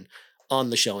Legends again on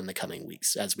the show in the coming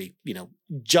weeks as we,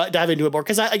 dive into it more.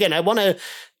 Because, I want to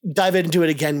dive into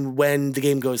it again when the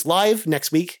game goes live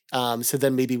next week. So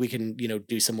then maybe we can,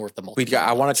 do some more of the multiplayer.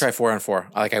 I want to try 4-on-4.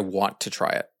 I want to try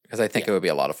it because I think it would be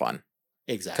a lot of fun.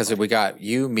 Exactly. Because we got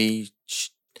you, me,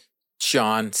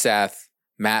 Sean, Seth,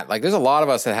 Matt, like there's a lot of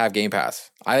us that have Game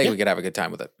Pass. I think we could have a good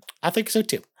time with it. I think so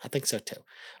too.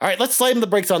 All right, let's slam the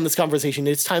brakes on this conversation.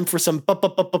 It's time for some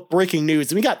breaking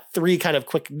news. We got 3 kind of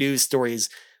quick news stories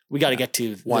we got to get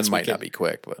to. One might not be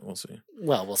quick, but we'll see.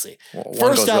 Well, we'll see. Well,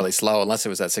 one goes really slow unless it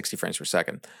was at 60 frames per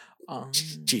second.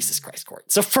 Jesus Christ,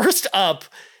 Court. So first up,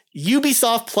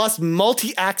 Ubisoft Plus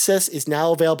Multi-Access is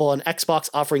now available on Xbox,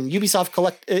 offering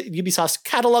Ubisoft's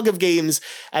catalog of games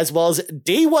as well as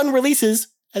day one releases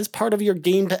as part of your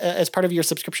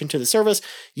subscription to the service.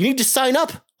 You need to sign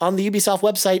up on the Ubisoft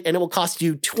website, and it will cost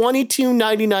you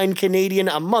 $22.99 Canadian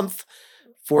a month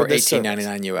for this service. Or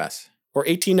 $18.99 US. Or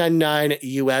 $18.99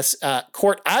 US.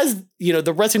 Court, as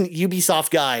the resident Ubisoft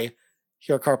guy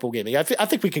here at Carpool Gaming, I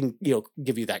think we can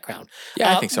give you that crown.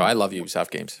 Yeah, I think so. I love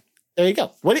Ubisoft games. There you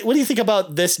go. What do you think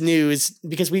about this news?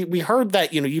 Because we heard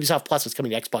that Ubisoft Plus was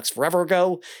coming to Xbox forever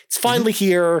ago. It's finally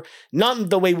here. Not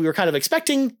the way we were kind of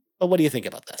expecting. But what do you think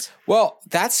about this? Well,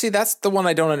 that's the one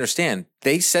I don't understand.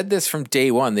 They said this from day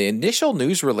one. The initial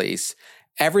news release,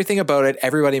 everything about it,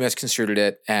 everybody misconstrued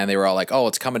it, and they were all like, "Oh,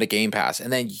 it's coming to Game Pass."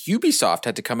 And then Ubisoft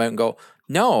had to come out and go,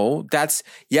 "No,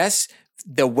 yes."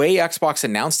 The way Xbox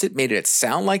announced it made it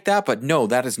sound like that, but no,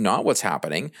 that is not what's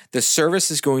happening. The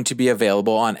service is going to be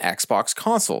available on Xbox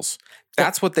consoles.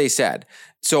 That's what they said.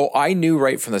 So I knew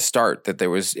right from the start that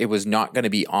it was not going to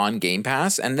be on Game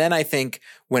Pass. And then I think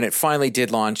when it finally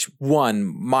did launch,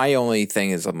 my only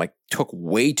thing is took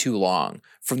way too long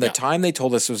from the time they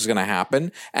told us this was going to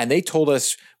happen. And they told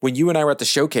us when you and I were at the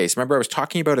showcase, remember I was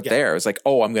talking about it there. I was like,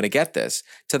 oh, I'm going to get this,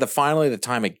 to the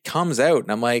time it comes out.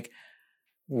 And I'm like,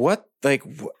 what? Like,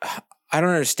 I don't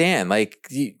understand. Like,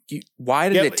 why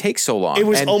did it take so long? It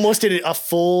was almost a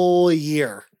full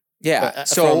year. Yeah.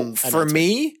 So for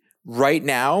me, right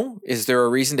now, is there a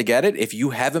reason to get it? If you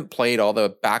haven't played all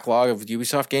the backlog of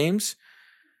Ubisoft games,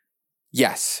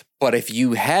 yes. But if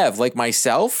you have, like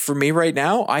myself, for me right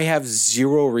now, I have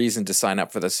zero reason to sign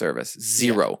up for the service.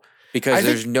 Zero. Because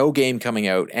there's no game coming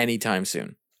out anytime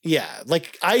soon. Yeah.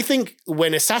 Like, I think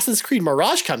when Assassin's Creed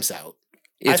Mirage comes out,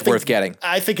 it's worth getting.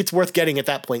 I think it's worth getting at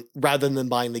that point rather than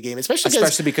buying the game, especially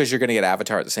because you're going to get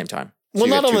Avatar at the same time. So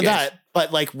well, not only that,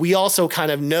 but like we also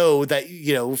kind of know that,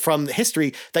 from the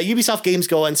history that Ubisoft games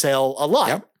go on sale a lot.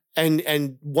 Yep.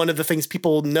 And one of the things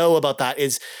people know about that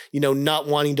is, not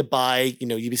wanting to buy,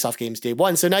 Ubisoft games day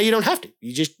one. So now you don't have to.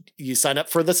 You sign up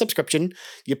for the subscription,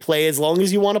 you play as long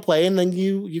as you want to play, and then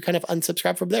you kind of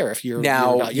unsubscribe from there if you're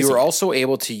you're also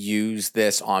able to use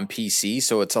this on PC.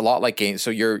 So it's a lot like games.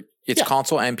 So it's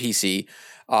console and PC.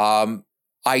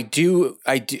 I do,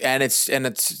 and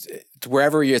it's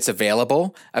wherever it's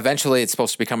available. Eventually, it's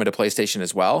supposed to be coming to PlayStation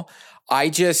as well.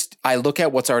 I look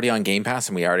at what's already on Game Pass,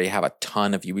 and we already have a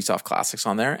ton of Ubisoft classics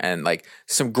on there, and like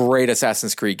some great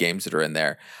Assassin's Creed games that are in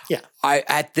there. Yeah,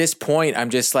 at this point, I'm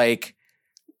just like,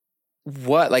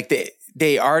 what? Like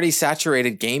they already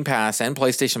saturated Game Pass and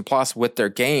PlayStation Plus with their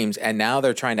games, and now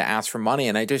they're trying to ask for money,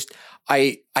 and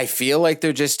I feel like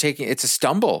they're just it's a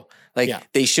stumble.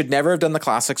 They should never have done the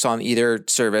classics on either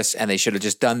service, and they should have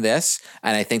just done this.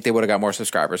 And I think they would have got more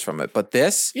subscribers from it. But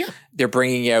this, they're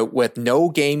bringing out with no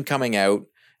game coming out.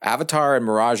 Avatar and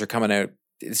Mirage are coming out.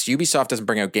 Ubisoft doesn't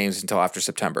bring out games until after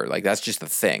September. Like, that's just the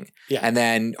thing. Yeah. And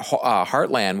then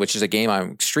Heartland, which is a game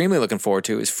I'm extremely looking forward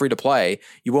to, is free to play.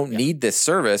 You won't need this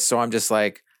service. So I'm just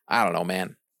like, I don't know,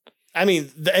 man. I mean,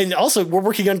 and also we're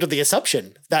working under the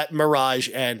assumption that Mirage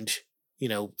and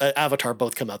Avatar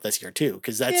both come out this year too,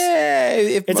 because that's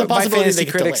it's a possibility. My fantasy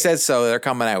critic says so. They're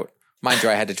coming out. Mind you,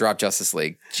 I had to drop Justice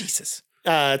League. Jesus,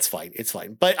 it's fine.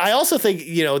 But I also think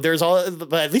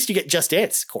but at least you get Just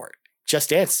Dance, Court.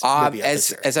 Just Dance.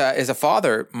 As a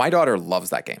father, my daughter loves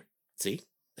that game. See,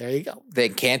 there you go. The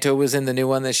Encanto was in the new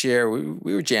one this year.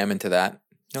 We were jamming to that.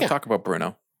 Talk about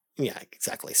Bruno. Yeah,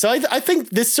 exactly. So I think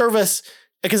this service.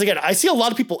 Because again, I see a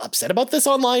lot of people upset about this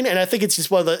online, and I think it's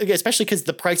just especially because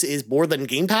the price is more than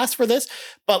Game Pass for this.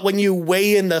 But when you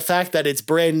weigh in the fact that it's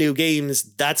brand new games,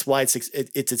 that's why it's as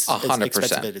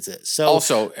expensive as it is. So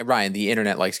also, Ryan, the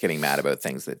internet likes getting mad about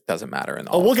things that doesn't matter.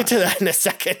 We'll get to that in a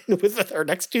second with our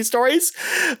next 2 stories.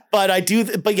 But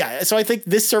so I think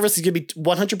this service is going to be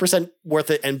 100%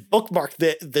 worth it, and bookmark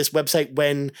this website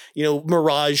when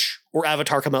Mirage or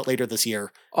Avatar come out later this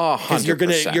year. Oh,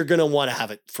 100%. You're gonna want to have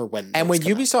it for when. And when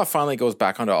Ubisoft finally goes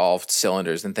back onto all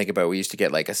cylinders, and think about, we used to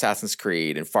get like Assassin's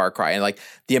Creed and Far Cry, and like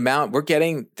the amount we're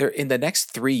getting there in the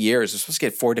next 3 years, we're supposed to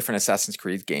get 4 different Assassin's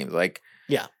Creed games. Like,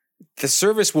 the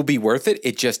service will be worth it.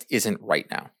 It just isn't right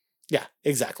now. Yeah,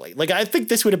 exactly. Like, I think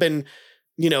this would have been,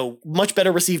 much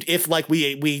better received if like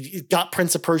we got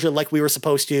Prince of Persia like we were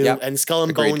supposed to, and Skull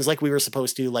and Bones like we were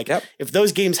supposed to. Like, if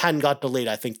those games hadn't got delayed,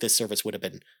 I think this service would have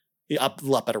been a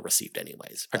lot better received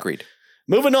anyways. But Agreed.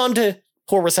 moving on to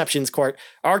poor receptions, Court.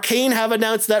 Arcane have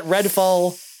announced that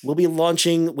Redfall will be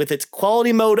launching with its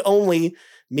quality mode only,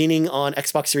 meaning on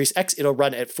Xbox Series X, it'll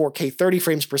run at 4K 30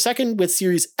 frames per second, with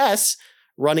Series S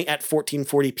running at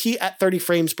 1440p at 30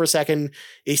 frames per second.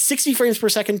 A 60 frames per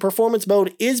second performance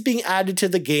mode is being added to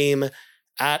the game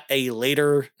at a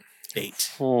later date.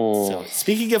 So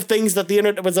speaking of things that the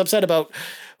internet was upset about,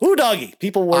 doggy,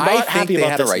 people were not happy about this. I think they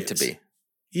had a right to be.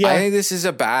 Yeah. I think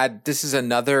this is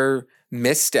another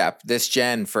misstep this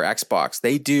gen for Xbox.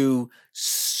 They do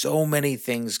so many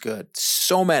things good.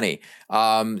 So many. The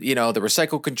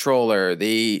recycle controller,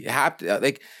 the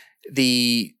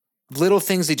little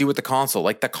things they do with the console.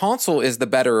 Like the console is the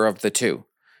better of the two.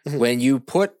 Mm-hmm. When you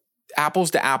put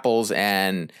apples to apples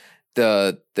and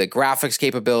the graphics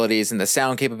capabilities and the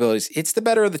sound capabilities, it's the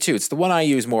better of the two. It's the one I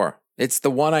use more. It's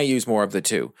the one I use more of the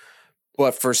two.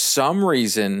 But for some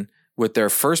reason, with their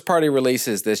first party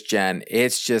releases this gen,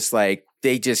 it's just like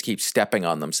they just keep stepping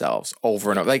on themselves over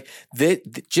and over. Like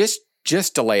just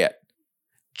delay it.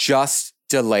 Just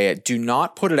delay it. Do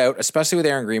not put it out, especially with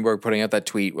Aaron Greenberg putting out that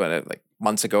tweet like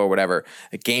months ago or whatever.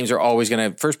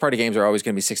 First party games are always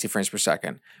going to be 60 frames per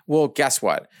second. Well, guess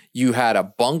what? You had a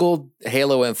bungled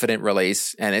Halo Infinite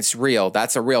release, and it's real.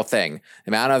 That's a real thing.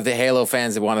 The amount of the Halo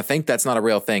fans that want to think that's not a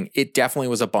real thing, it definitely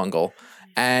was a bungle.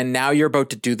 And now you're about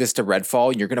to do this to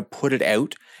Redfall, and you're going to put it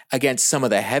out against some of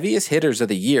the heaviest hitters of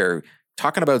the year,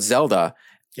 talking about Zelda.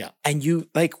 Yeah. And you,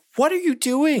 like, what are you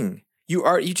doing?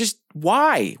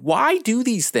 Why do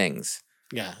these things?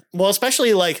 Yeah. Well,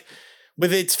 especially like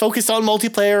with its focus on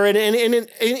multiplayer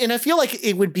and I feel like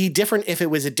it would be different if it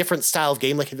was a different style of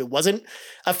game. Like if it wasn't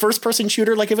a first person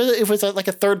shooter, like if it was like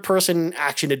a third person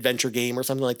action adventure game or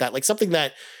something like that, like something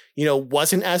that,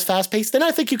 wasn't as fast paced, then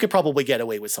I think you could probably get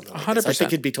away with something like 100%. This. I think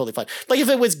it'd be totally fine. Like if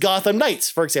it was Gotham Knights,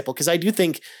 for example, because I do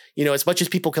think, as much as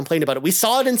people complain about it, we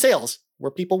saw it in sales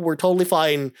where people were totally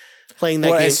fine playing that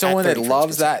game. As someone that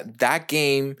loves that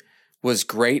game was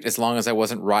great as long as I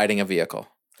wasn't riding a vehicle.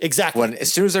 Exactly.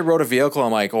 As soon as I rode a vehicle,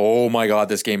 I'm like, oh my God,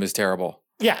 this game is terrible.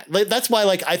 Yeah, that's why,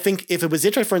 I think if it was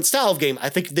a different style of game, I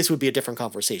think this would be a different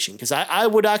conversation because I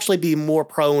would actually be more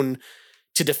prone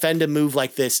to defend a move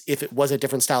like this if it was a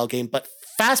different style game. But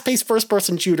fast-paced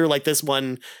first-person shooter like this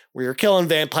one, where you're killing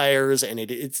vampires and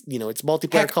it's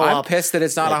multiplayer co-op. I'm pissed that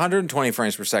it's not 120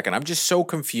 frames per second. I'm just so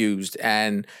confused,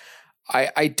 and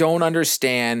I don't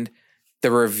understand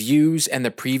the reviews and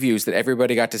the previews that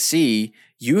everybody got to see.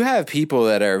 You have people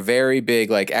that are very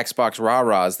big, like Xbox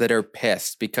rah-rahs, that are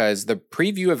pissed because the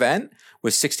preview event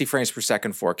was 60 frames per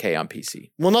second 4K on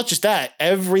PC. Well, not just that.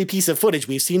 Every piece of footage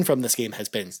we've seen from this game has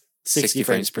been 60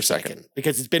 frames per second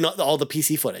because it's been all the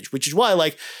PC footage, which is why,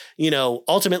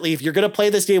 ultimately, if you're going to play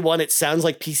this day one, it sounds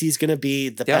like PC is going to be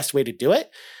the best way to do it.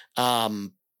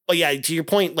 But yeah, to your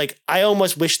point, I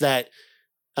almost wish that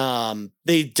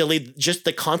they delayed just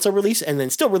the console release and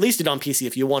then still released it on PC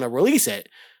if you want to release it,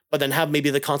 but then have maybe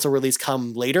the console release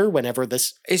come later whenever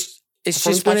this. It's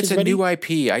just when it's a new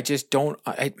IP. I just don't.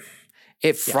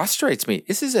 It frustrates me.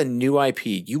 This is a new IP.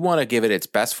 You want to give it its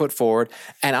best foot forward.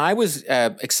 And I was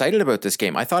excited about this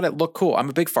game. I thought it looked cool. I'm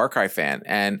a big Far Cry fan,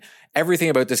 and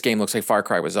everything about this game looks like Far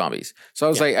Cry with zombies. So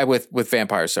I was with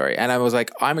vampires, sorry. And I was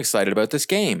like, I'm excited about this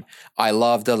game. I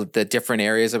love the different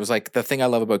areas. It was like, the thing I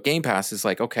love about Game Pass is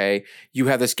like, okay, you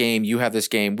have this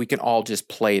game, we can all just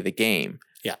play the game.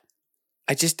 Yeah.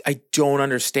 I don't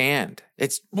understand.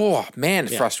 It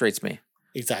frustrates me.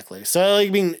 Exactly. So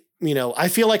I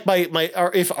feel like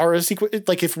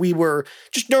if we were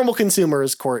just normal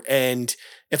consumers, Court, and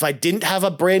if I didn't have a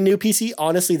brand new PC,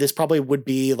 honestly, this probably would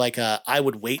be I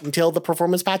would wait until the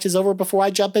performance patch is over before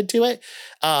I jump into it.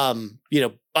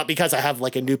 But because I have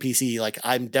a new PC,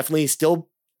 I'm definitely still,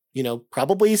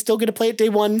 probably still going to play it day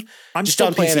one. I'm just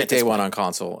still playing it day one on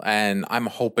console, and I'm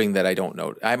hoping that I don't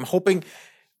know. I'm hoping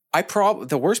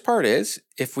the worst part is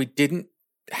if we didn't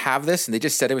have this and they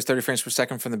just said it was 30 frames per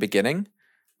second from the beginning,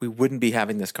 we wouldn't be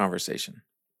having this conversation.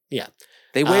 Yeah.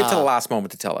 They waited to the last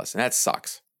moment to tell us, and that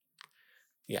sucks.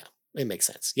 Yeah, it makes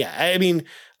sense. Yeah, and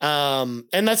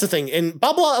that's the thing. And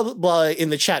blah, blah, blah in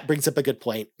the chat brings up a good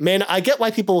point. Man, I get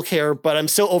why people care, but I'm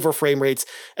so over frame rates.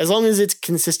 As long as it's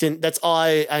consistent, that's all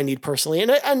I need personally.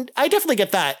 And I definitely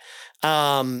get that.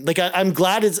 I'm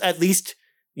glad it's at least,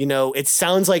 it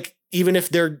sounds like even if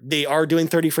they are doing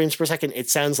 30 frames per second, it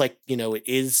sounds like, it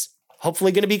is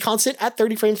hopefully going to be constant at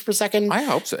 30 frames per second. I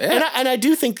hope so. Yeah. And I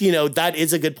do think, that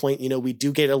is a good point. We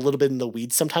do get a little bit in the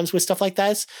weeds sometimes with stuff like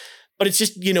this, but it's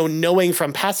just, knowing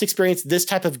from past experience, this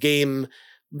type of game,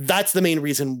 that's the main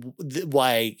reason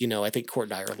why, I think Court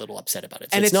and I are a little upset about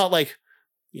it. So and it's not like,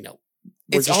 we're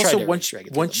it's just also trying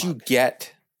to once you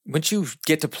get once you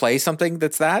get to play something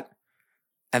that's that,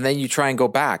 and then you try and go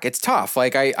back, it's tough.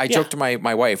 Like I joked to my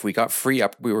wife, we got free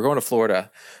up. We were going to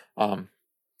Florida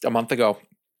a month ago,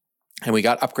 and we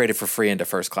got upgraded for free into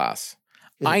first class.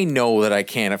 I know that I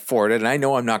can't afford it, and I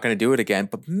know I'm not going to do it again,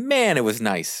 but man, it was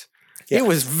nice. Yeah. It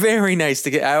was very nice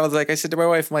to get. I said to my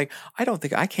wife, I'm like,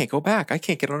 I can't go back. I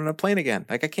can't get on a plane again.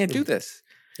 Like, I can't do this.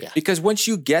 Yeah. Because once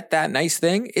you get that nice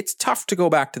thing, it's tough to go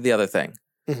back to the other thing.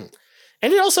 Mm-hmm.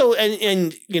 And it also,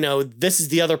 and you know, this is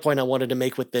the other point I wanted to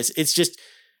make with this. It's just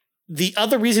the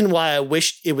other reason why I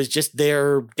wish it was just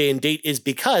their day and date is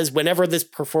because whenever this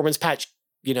performance patch,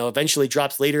 you know, eventually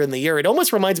drops later in the year, it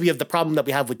almost reminds me of the problem that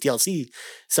we have with DLC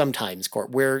sometimes,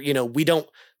 Court, where, you know, we don't,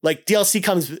 like, DLC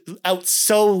comes out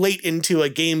so late into a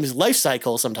game's life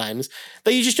cycle sometimes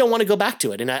that you just don't want to go back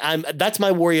to it. And that's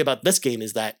my worry about this game,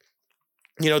 is that,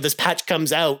 you know, this patch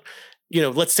comes out, you know,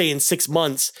 let's say in 6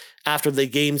 months after the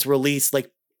game's release,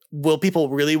 like, will people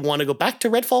really want to go back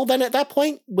to Redfall then at that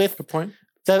point with Good point.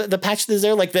 The patch that's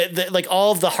there? Like like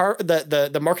all of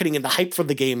the marketing and the hype for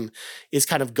the game is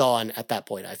kind of gone at that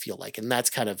point, I feel like. And that's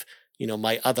kind of, you know,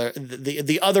 my other,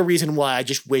 the other reason why I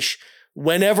just wish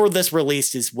whenever this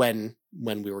released is when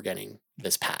we were getting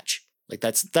this patch. Like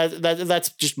that's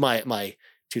just my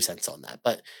 2 cents on that.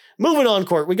 But moving on,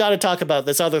 Court, we got to talk about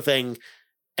this other thing.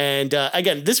 And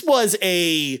again, this was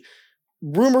a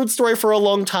rumored story for a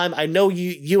long time. I know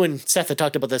you and Seth had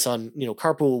talked about this on, you know,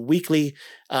 Carpool Weekly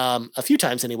a few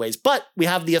times anyways, but we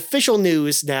have the official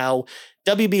news now.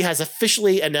 WB has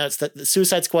officially announced that the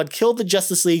Suicide Squad Killed the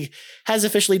Justice League has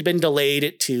officially been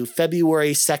delayed to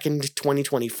February 2nd,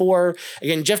 2024.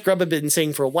 Again, Jeff Grubb had been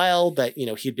saying for a while that, you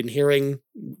know, he'd been hearing,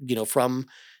 you know, from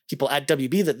people at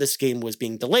WB that this game was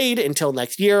being delayed until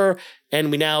next year.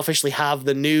 And we now officially have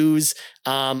the news.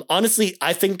 Honestly,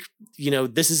 I think, you know,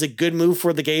 this is a good move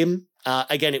for the game.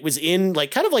 Again, it was in like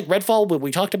kind of like Redfall, what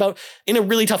we talked about, in a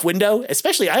really tough window.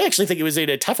 Especially, I actually think it was in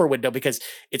a tougher window because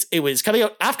it was coming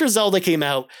out after Zelda came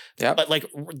out, but like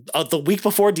the week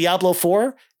before Diablo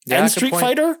 4 and Street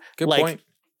Fighter. Good point.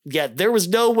 Yeah, there was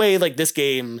no way like this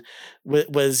game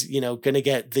was, you know, going to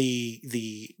get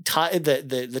the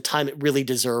time it really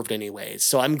deserved anyways.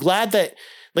 So I'm glad that,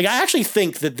 like, I actually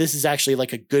think that this is actually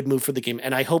like a good move for the game.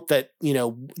 And I hope that, you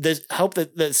know,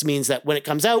 this means that when it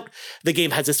comes out, the game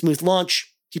has a smooth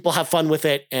launch, people have fun with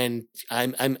it. And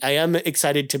I am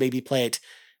excited to maybe play it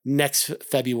next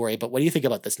February. But what do you think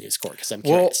about this news, Court? Because I'm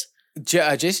curious.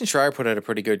 Jason Schreier put out a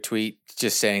pretty good tweet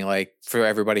just saying, like, for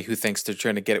everybody who thinks they're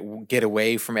trying to get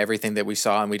away from everything that we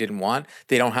saw and we didn't want,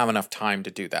 they don't have enough time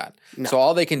to do that. No. So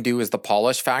all they can do is the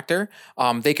polish factor.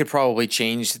 They could probably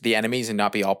change the enemies and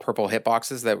not be all purple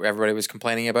hitboxes that everybody was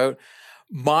complaining about.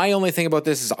 My only thing about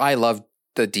this is I love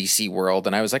the DC world,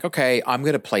 and I was like, okay, I'm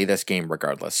going to play this game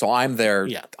regardless. So I'm their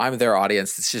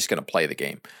audience that's just going to play the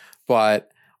game.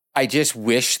 But I just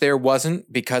wish there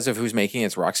wasn't, because of who's making it,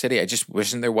 it's Rocksteady. I just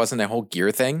wish there wasn't a whole gear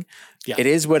thing. Yeah. It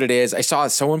is what it is. I saw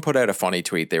someone put out a funny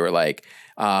tweet. They were like,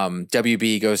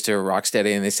 WB goes to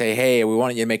Rocksteady and they say, hey, we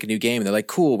want you to make a new game. And they're like,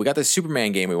 cool, we got this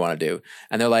Superman game we want to do.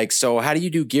 And they're like, so how do you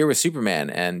do gear with Superman?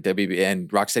 And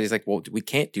Rocksteady's like, well, we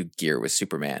can't do gear with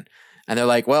Superman. And they're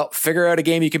like, well, figure out a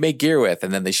game you can make gear with.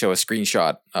 And then they show a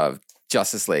screenshot of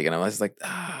Justice League. And I was like,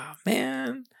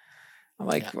 man. I'm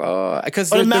like,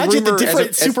 because imagine the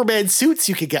different Superman suits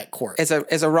you could get, Court. As a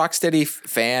Rocksteady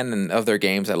fan of their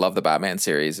games, I love the Batman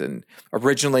series. And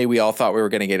originally, we all thought we were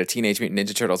going to get a Teenage Mutant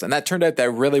Ninja Turtles, and that turned out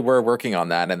that really were working on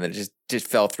that, and then it just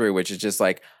fell through, which is just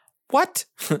like, what?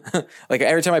 Like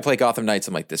every time I play Gotham Knights,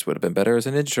 I'm like, this would have been better as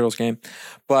a Ninja Turtles game,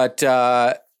 but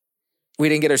we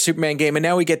didn't get our Superman game, and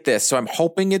now we get this. So I'm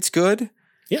hoping it's good.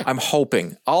 Yeah, I'm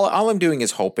hoping. All I'm doing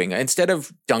is hoping. Instead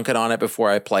of dunking on it before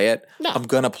I play it, I'm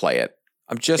gonna play it.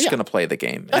 I'm just going to play the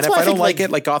game. And if I don't like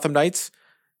it, like Gotham Knights,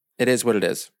 it is what it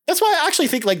is. That's why I actually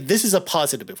think like this is a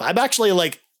positive move. I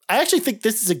actually think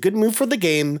this is a good move for the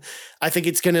game. I think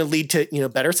it's going to lead to, you know,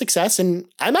 better success.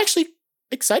 And I'm actually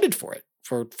excited for it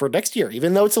for next year,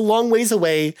 even though it's a long ways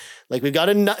away. Like we've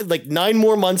got 9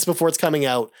 more months before it's coming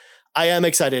out. I am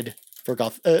excited for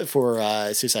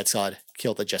Suicide Squad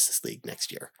Kill the Justice League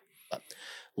next year.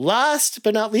 Last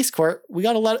but not least, Court, we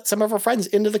got to let some of our friends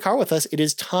into the car with us. It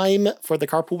is time for the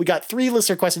carpool. We got 3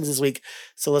 listener questions this week,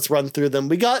 so let's run through them.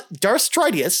 We got Darth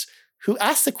Stridius, who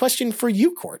asked the question for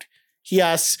you, Court. He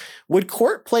asks, would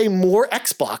Court play more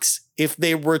Xbox if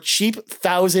they were cheap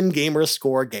 1,000 gamer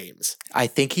score games? I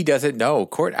think he doesn't know.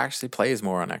 Court actually plays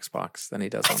more on Xbox than he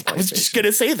does on PlayStation. I was just going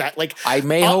to say that. Like, I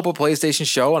may hope a PlayStation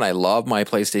show, and I love my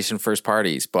PlayStation first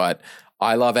parties, but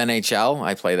I love NHL.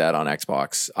 I play that on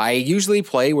Xbox. I usually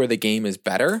play where the game is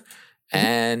better,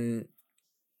 and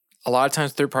a lot of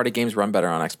times third-party games run better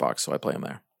on Xbox, so I play them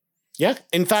there. Yeah.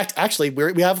 In fact, actually,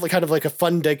 we have kind of like a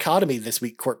fun dichotomy this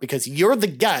week, Court, because you're the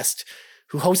guest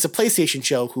who hosts a PlayStation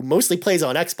show who mostly plays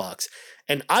on Xbox.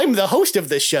 And I'm the host of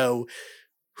this show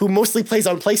who mostly plays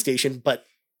on PlayStation, but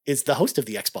is the host of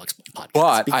the Xbox podcast.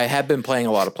 But I have been playing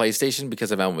a lot of PlayStation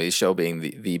because of MLB's show being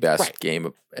the best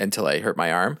game until I hurt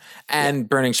my arm. And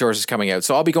Burning Shores is coming out.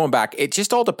 So I'll be going back. It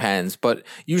just all depends. But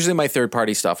usually my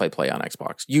third-party stuff I play on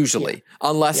Xbox. Usually. Yeah.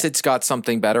 Unless it's got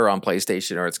something better on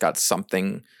PlayStation or it's got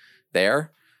something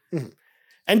there. Mm-hmm.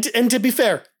 And to be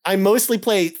fair, I mostly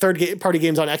play third-party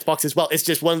games on Xbox as well. It's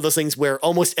just one of those things where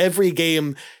almost every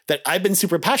game that I've been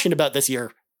super passionate about this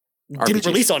year didn't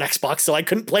release on Xbox, so I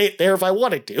couldn't play it there if I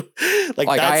wanted to.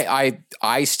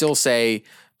 I still say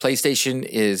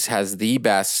PlayStation has the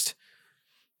best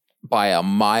by a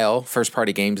mile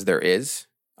first-party games there is.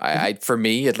 For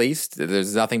me, at least,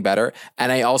 there's nothing better.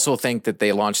 And I also think that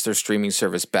they launched their streaming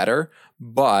service better,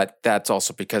 but that's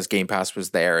also because Game Pass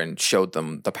was there and showed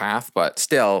them the path. But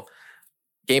still,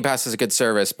 Game Pass is a good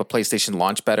service, but PlayStation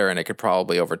launched better, and it could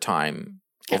probably over time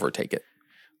overtake it.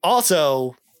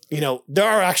 Also, there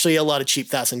are actually a lot of cheap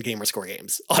 1,000 gamer score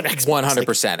games on Xbox.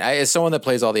 100%. As someone that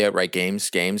plays all the outright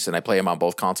games, and I play them on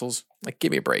both consoles,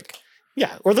 give me a break.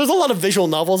 Yeah, or there's a lot of visual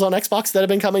novels on Xbox that have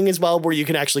been coming as well, where you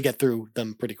can actually get through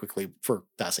them pretty quickly for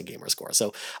 1,000 gamer score.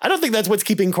 So I don't think that's what's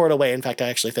keeping Court away. In fact, I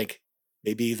actually think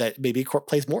maybe Court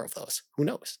plays more of those. Who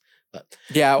knows? But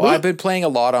yeah, I've been playing a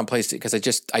lot on PlayStation because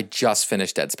I just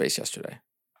finished Dead Space yesterday.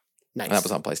 Nice. And that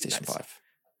was on PlayStation 5.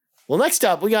 Well, next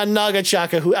up, we got Naga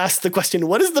Chaka, who asked the question,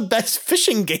 what is the best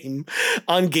fishing game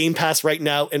on Game Pass right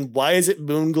now, and why is it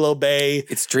Moonglow Bay?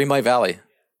 It's Dreamlight Valley.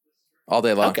 All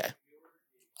day long. Okay.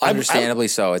 Understandably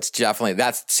so. It's definitely,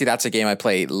 that's a game I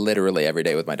play literally every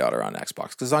day with my daughter on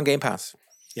Xbox, because it's on Game Pass.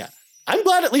 Yeah. I'm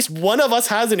glad at least one of us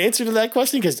has an answer to that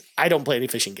question, because I don't play any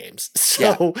fishing games.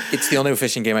 So yeah, it's the only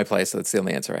fishing game I play, so that's the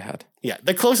only answer I had. Yeah,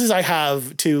 the closest I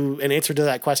have to an answer to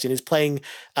that question is playing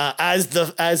as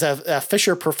a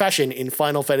fisher profession in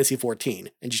Final Fantasy XIV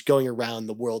and just going around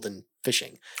the world and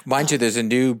fishing. Mind you, there's a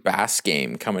new bass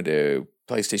game coming to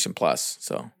PlayStation Plus,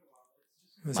 so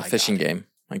it's a fishing game,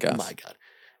 I guess. My God.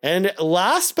 And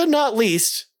last but not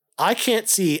least, I Can't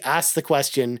See asked the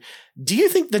question, do you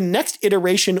think the next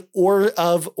iteration or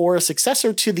a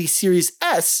successor to the Series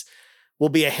S will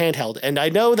be a handheld? And I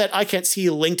know that I Can't See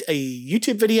linked a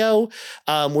YouTube video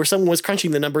where someone was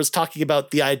crunching the numbers, talking about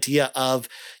the idea of,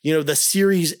 the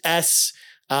Series S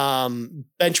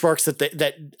benchmarks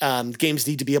that games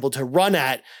need to be able to run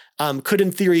at could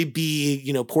in theory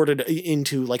be, ported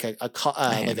into like a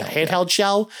handheld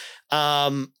shell.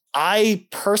 I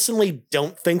personally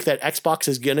don't think that Xbox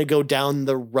is going to go down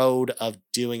the road of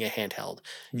doing a handheld.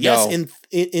 No. Yes,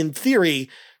 in theory,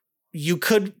 you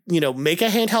could, make a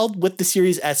handheld with the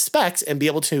Series S specs and be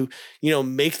able to,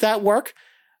 make that work.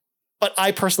 But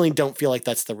I personally don't feel like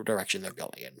that's the direction they're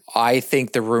going in. I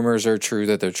think the rumors are true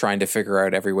that they're trying to figure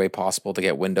out every way possible to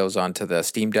get Windows onto the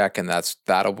Steam Deck, and that's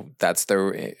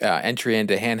their entry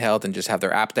into handheld and just have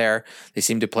their app there. They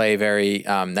seem to play very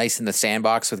nice in the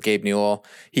sandbox with Gabe Newell.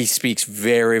 He speaks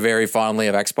very, very fondly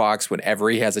of Xbox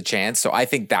whenever he has a chance. So I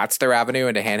think that's their avenue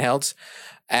into handhelds.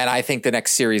 And I think the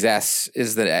next Series S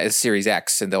is Series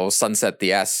X, and they'll sunset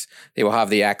the S. They will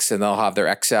have the X, and they'll have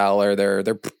their XL or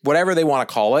their whatever they want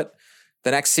to call it. The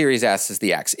next Series S is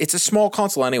the X. It's a small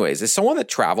console anyways. As someone that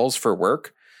travels for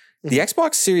work, the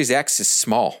Xbox Series X is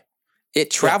small.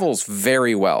 It travels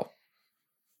very well.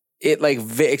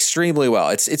 Extremely well.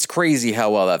 It's crazy how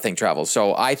well that thing travels.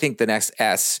 So I think the next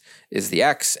S is the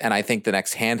X, and I think the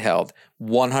next handheld,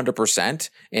 100%,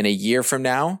 in a year from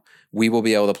now, we will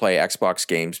be able to play Xbox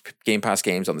games, Game Pass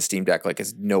games on the Steam Deck like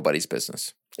it's nobody's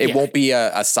business. It won't be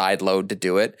a side load to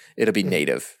do it. It'll be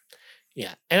native.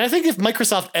 Yeah. And I think if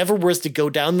Microsoft ever was to go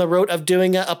down the road of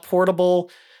doing a portable,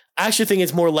 I actually think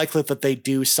it's more likely that they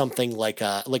do something like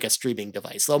a streaming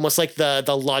device, almost like the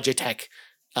Logitech.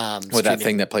 With that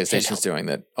thing that PlayStation's doing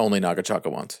that only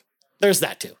Nagachaka wants. There's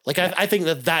that too. I think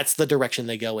that's the direction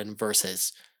they go in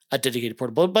versus a dedicated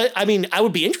portable. But I mean, I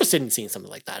would be interested in seeing something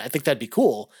like that. I think that'd be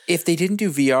cool. If they didn't do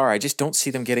VR, I just don't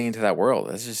see them getting into that world.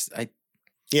 It's just,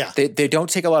 they don't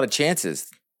take a lot of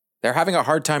chances. They're having a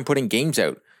hard time putting games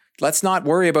out. Let's not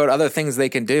worry about other things they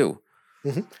can do.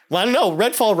 Mm-hmm. Well, I don't know.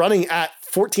 Redfall running at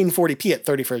 1440p at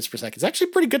 30 frames per second is actually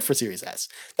pretty good for Series S.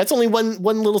 That's only one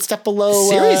little step below.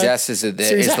 Series S is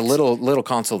the little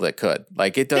console that could.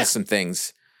 It does some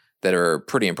things that are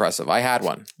pretty impressive. I had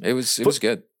one. It was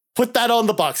good. Put that on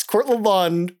the box. Cortland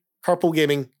Lawn, Carpool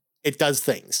Gaming, it does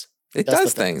things. It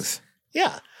does things.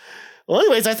 Yeah. Well,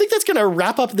 anyways, I think that's going to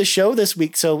wrap up the show this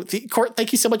week. So, Court,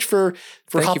 thank you so much for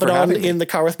hopping on in the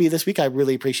car with me this week. I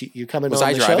really appreciate you coming on the show.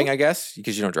 Was I driving, I guess?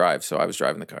 Because you don't drive, so I was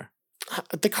driving the car.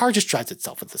 The car just drives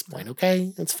itself at this point,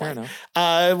 okay? That's fine.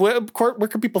 Court, where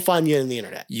can people find you on the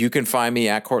internet? You can find me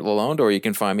at Court Lalonde, or you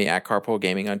can find me at Carpool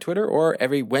Gaming on Twitter, or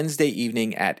every Wednesday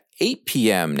evening at 8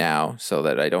 p.m. now, so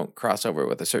that I don't cross over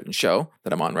with a certain show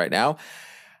that I'm on right now,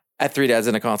 at 3 Dads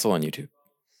and a Console on YouTube.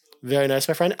 Very nice,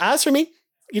 my friend. As for me,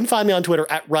 you can find me on Twitter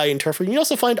at Ryan Turfer. You can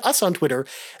also find us on Twitter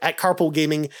at Carpool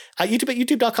Gaming, at YouTube at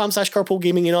youtube.com/Carpool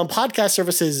Gaming, and on podcast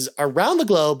services around the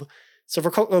globe. So for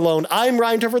Court Lalonde, I'm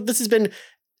Ryan Turfer. This has been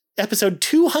episode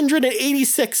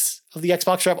 286 of the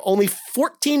Xbox Drive. Only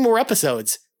 14 more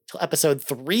episodes till episode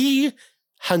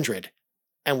 300.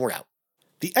 And we're out.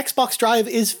 The Xbox Drive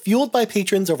is fueled by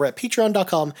patrons over at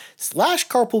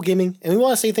patreon.com/Carpool Gaming. And we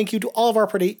want to say thank you to all of our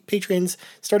patrons,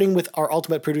 starting with our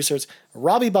ultimate producers,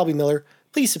 Robbie Bobby Miller.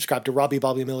 Please subscribe to Robbie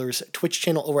Bobby Miller's Twitch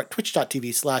channel over at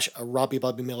twitch.tv/Robbie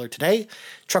Bobby Miller today.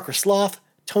 Trucker Sloth,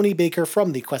 Tony Baker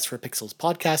from the Quest for Pixels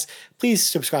podcast. Please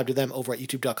subscribe to them over at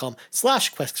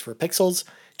youtube.com/Quest for Pixels.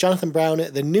 Jonathan Brown,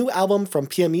 the new album from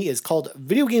PME is called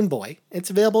Video Game Boy.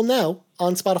 It's available now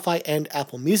on Spotify and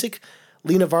Apple Music.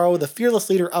 Lee Navarro, the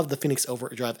fearless leader of the Phoenix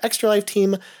Overdrive Extra Life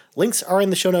team. Links are in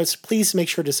the show notes. Please make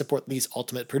sure to support these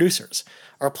ultimate producers.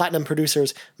 Our platinum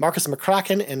producers, Marcus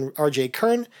McCracken and RJ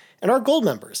Kern, and our gold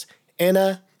members,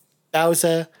 Anna,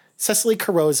 Bowza, Cecily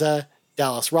Carosa,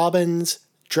 Dallas Robbins,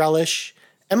 Drellish,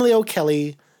 Emily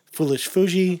O'Kelly, Foolish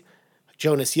Fuji,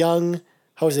 Jonas Young,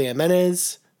 Jose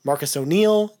Jimenez, Marcus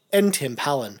O'Neill, and Tim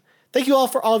Palin. Thank you all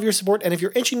for all of your support, and if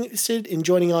you're interested in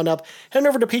joining on up, head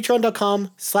over to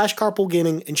patreon.com/Carpool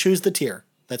Gaming and choose the tier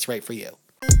that's right for you.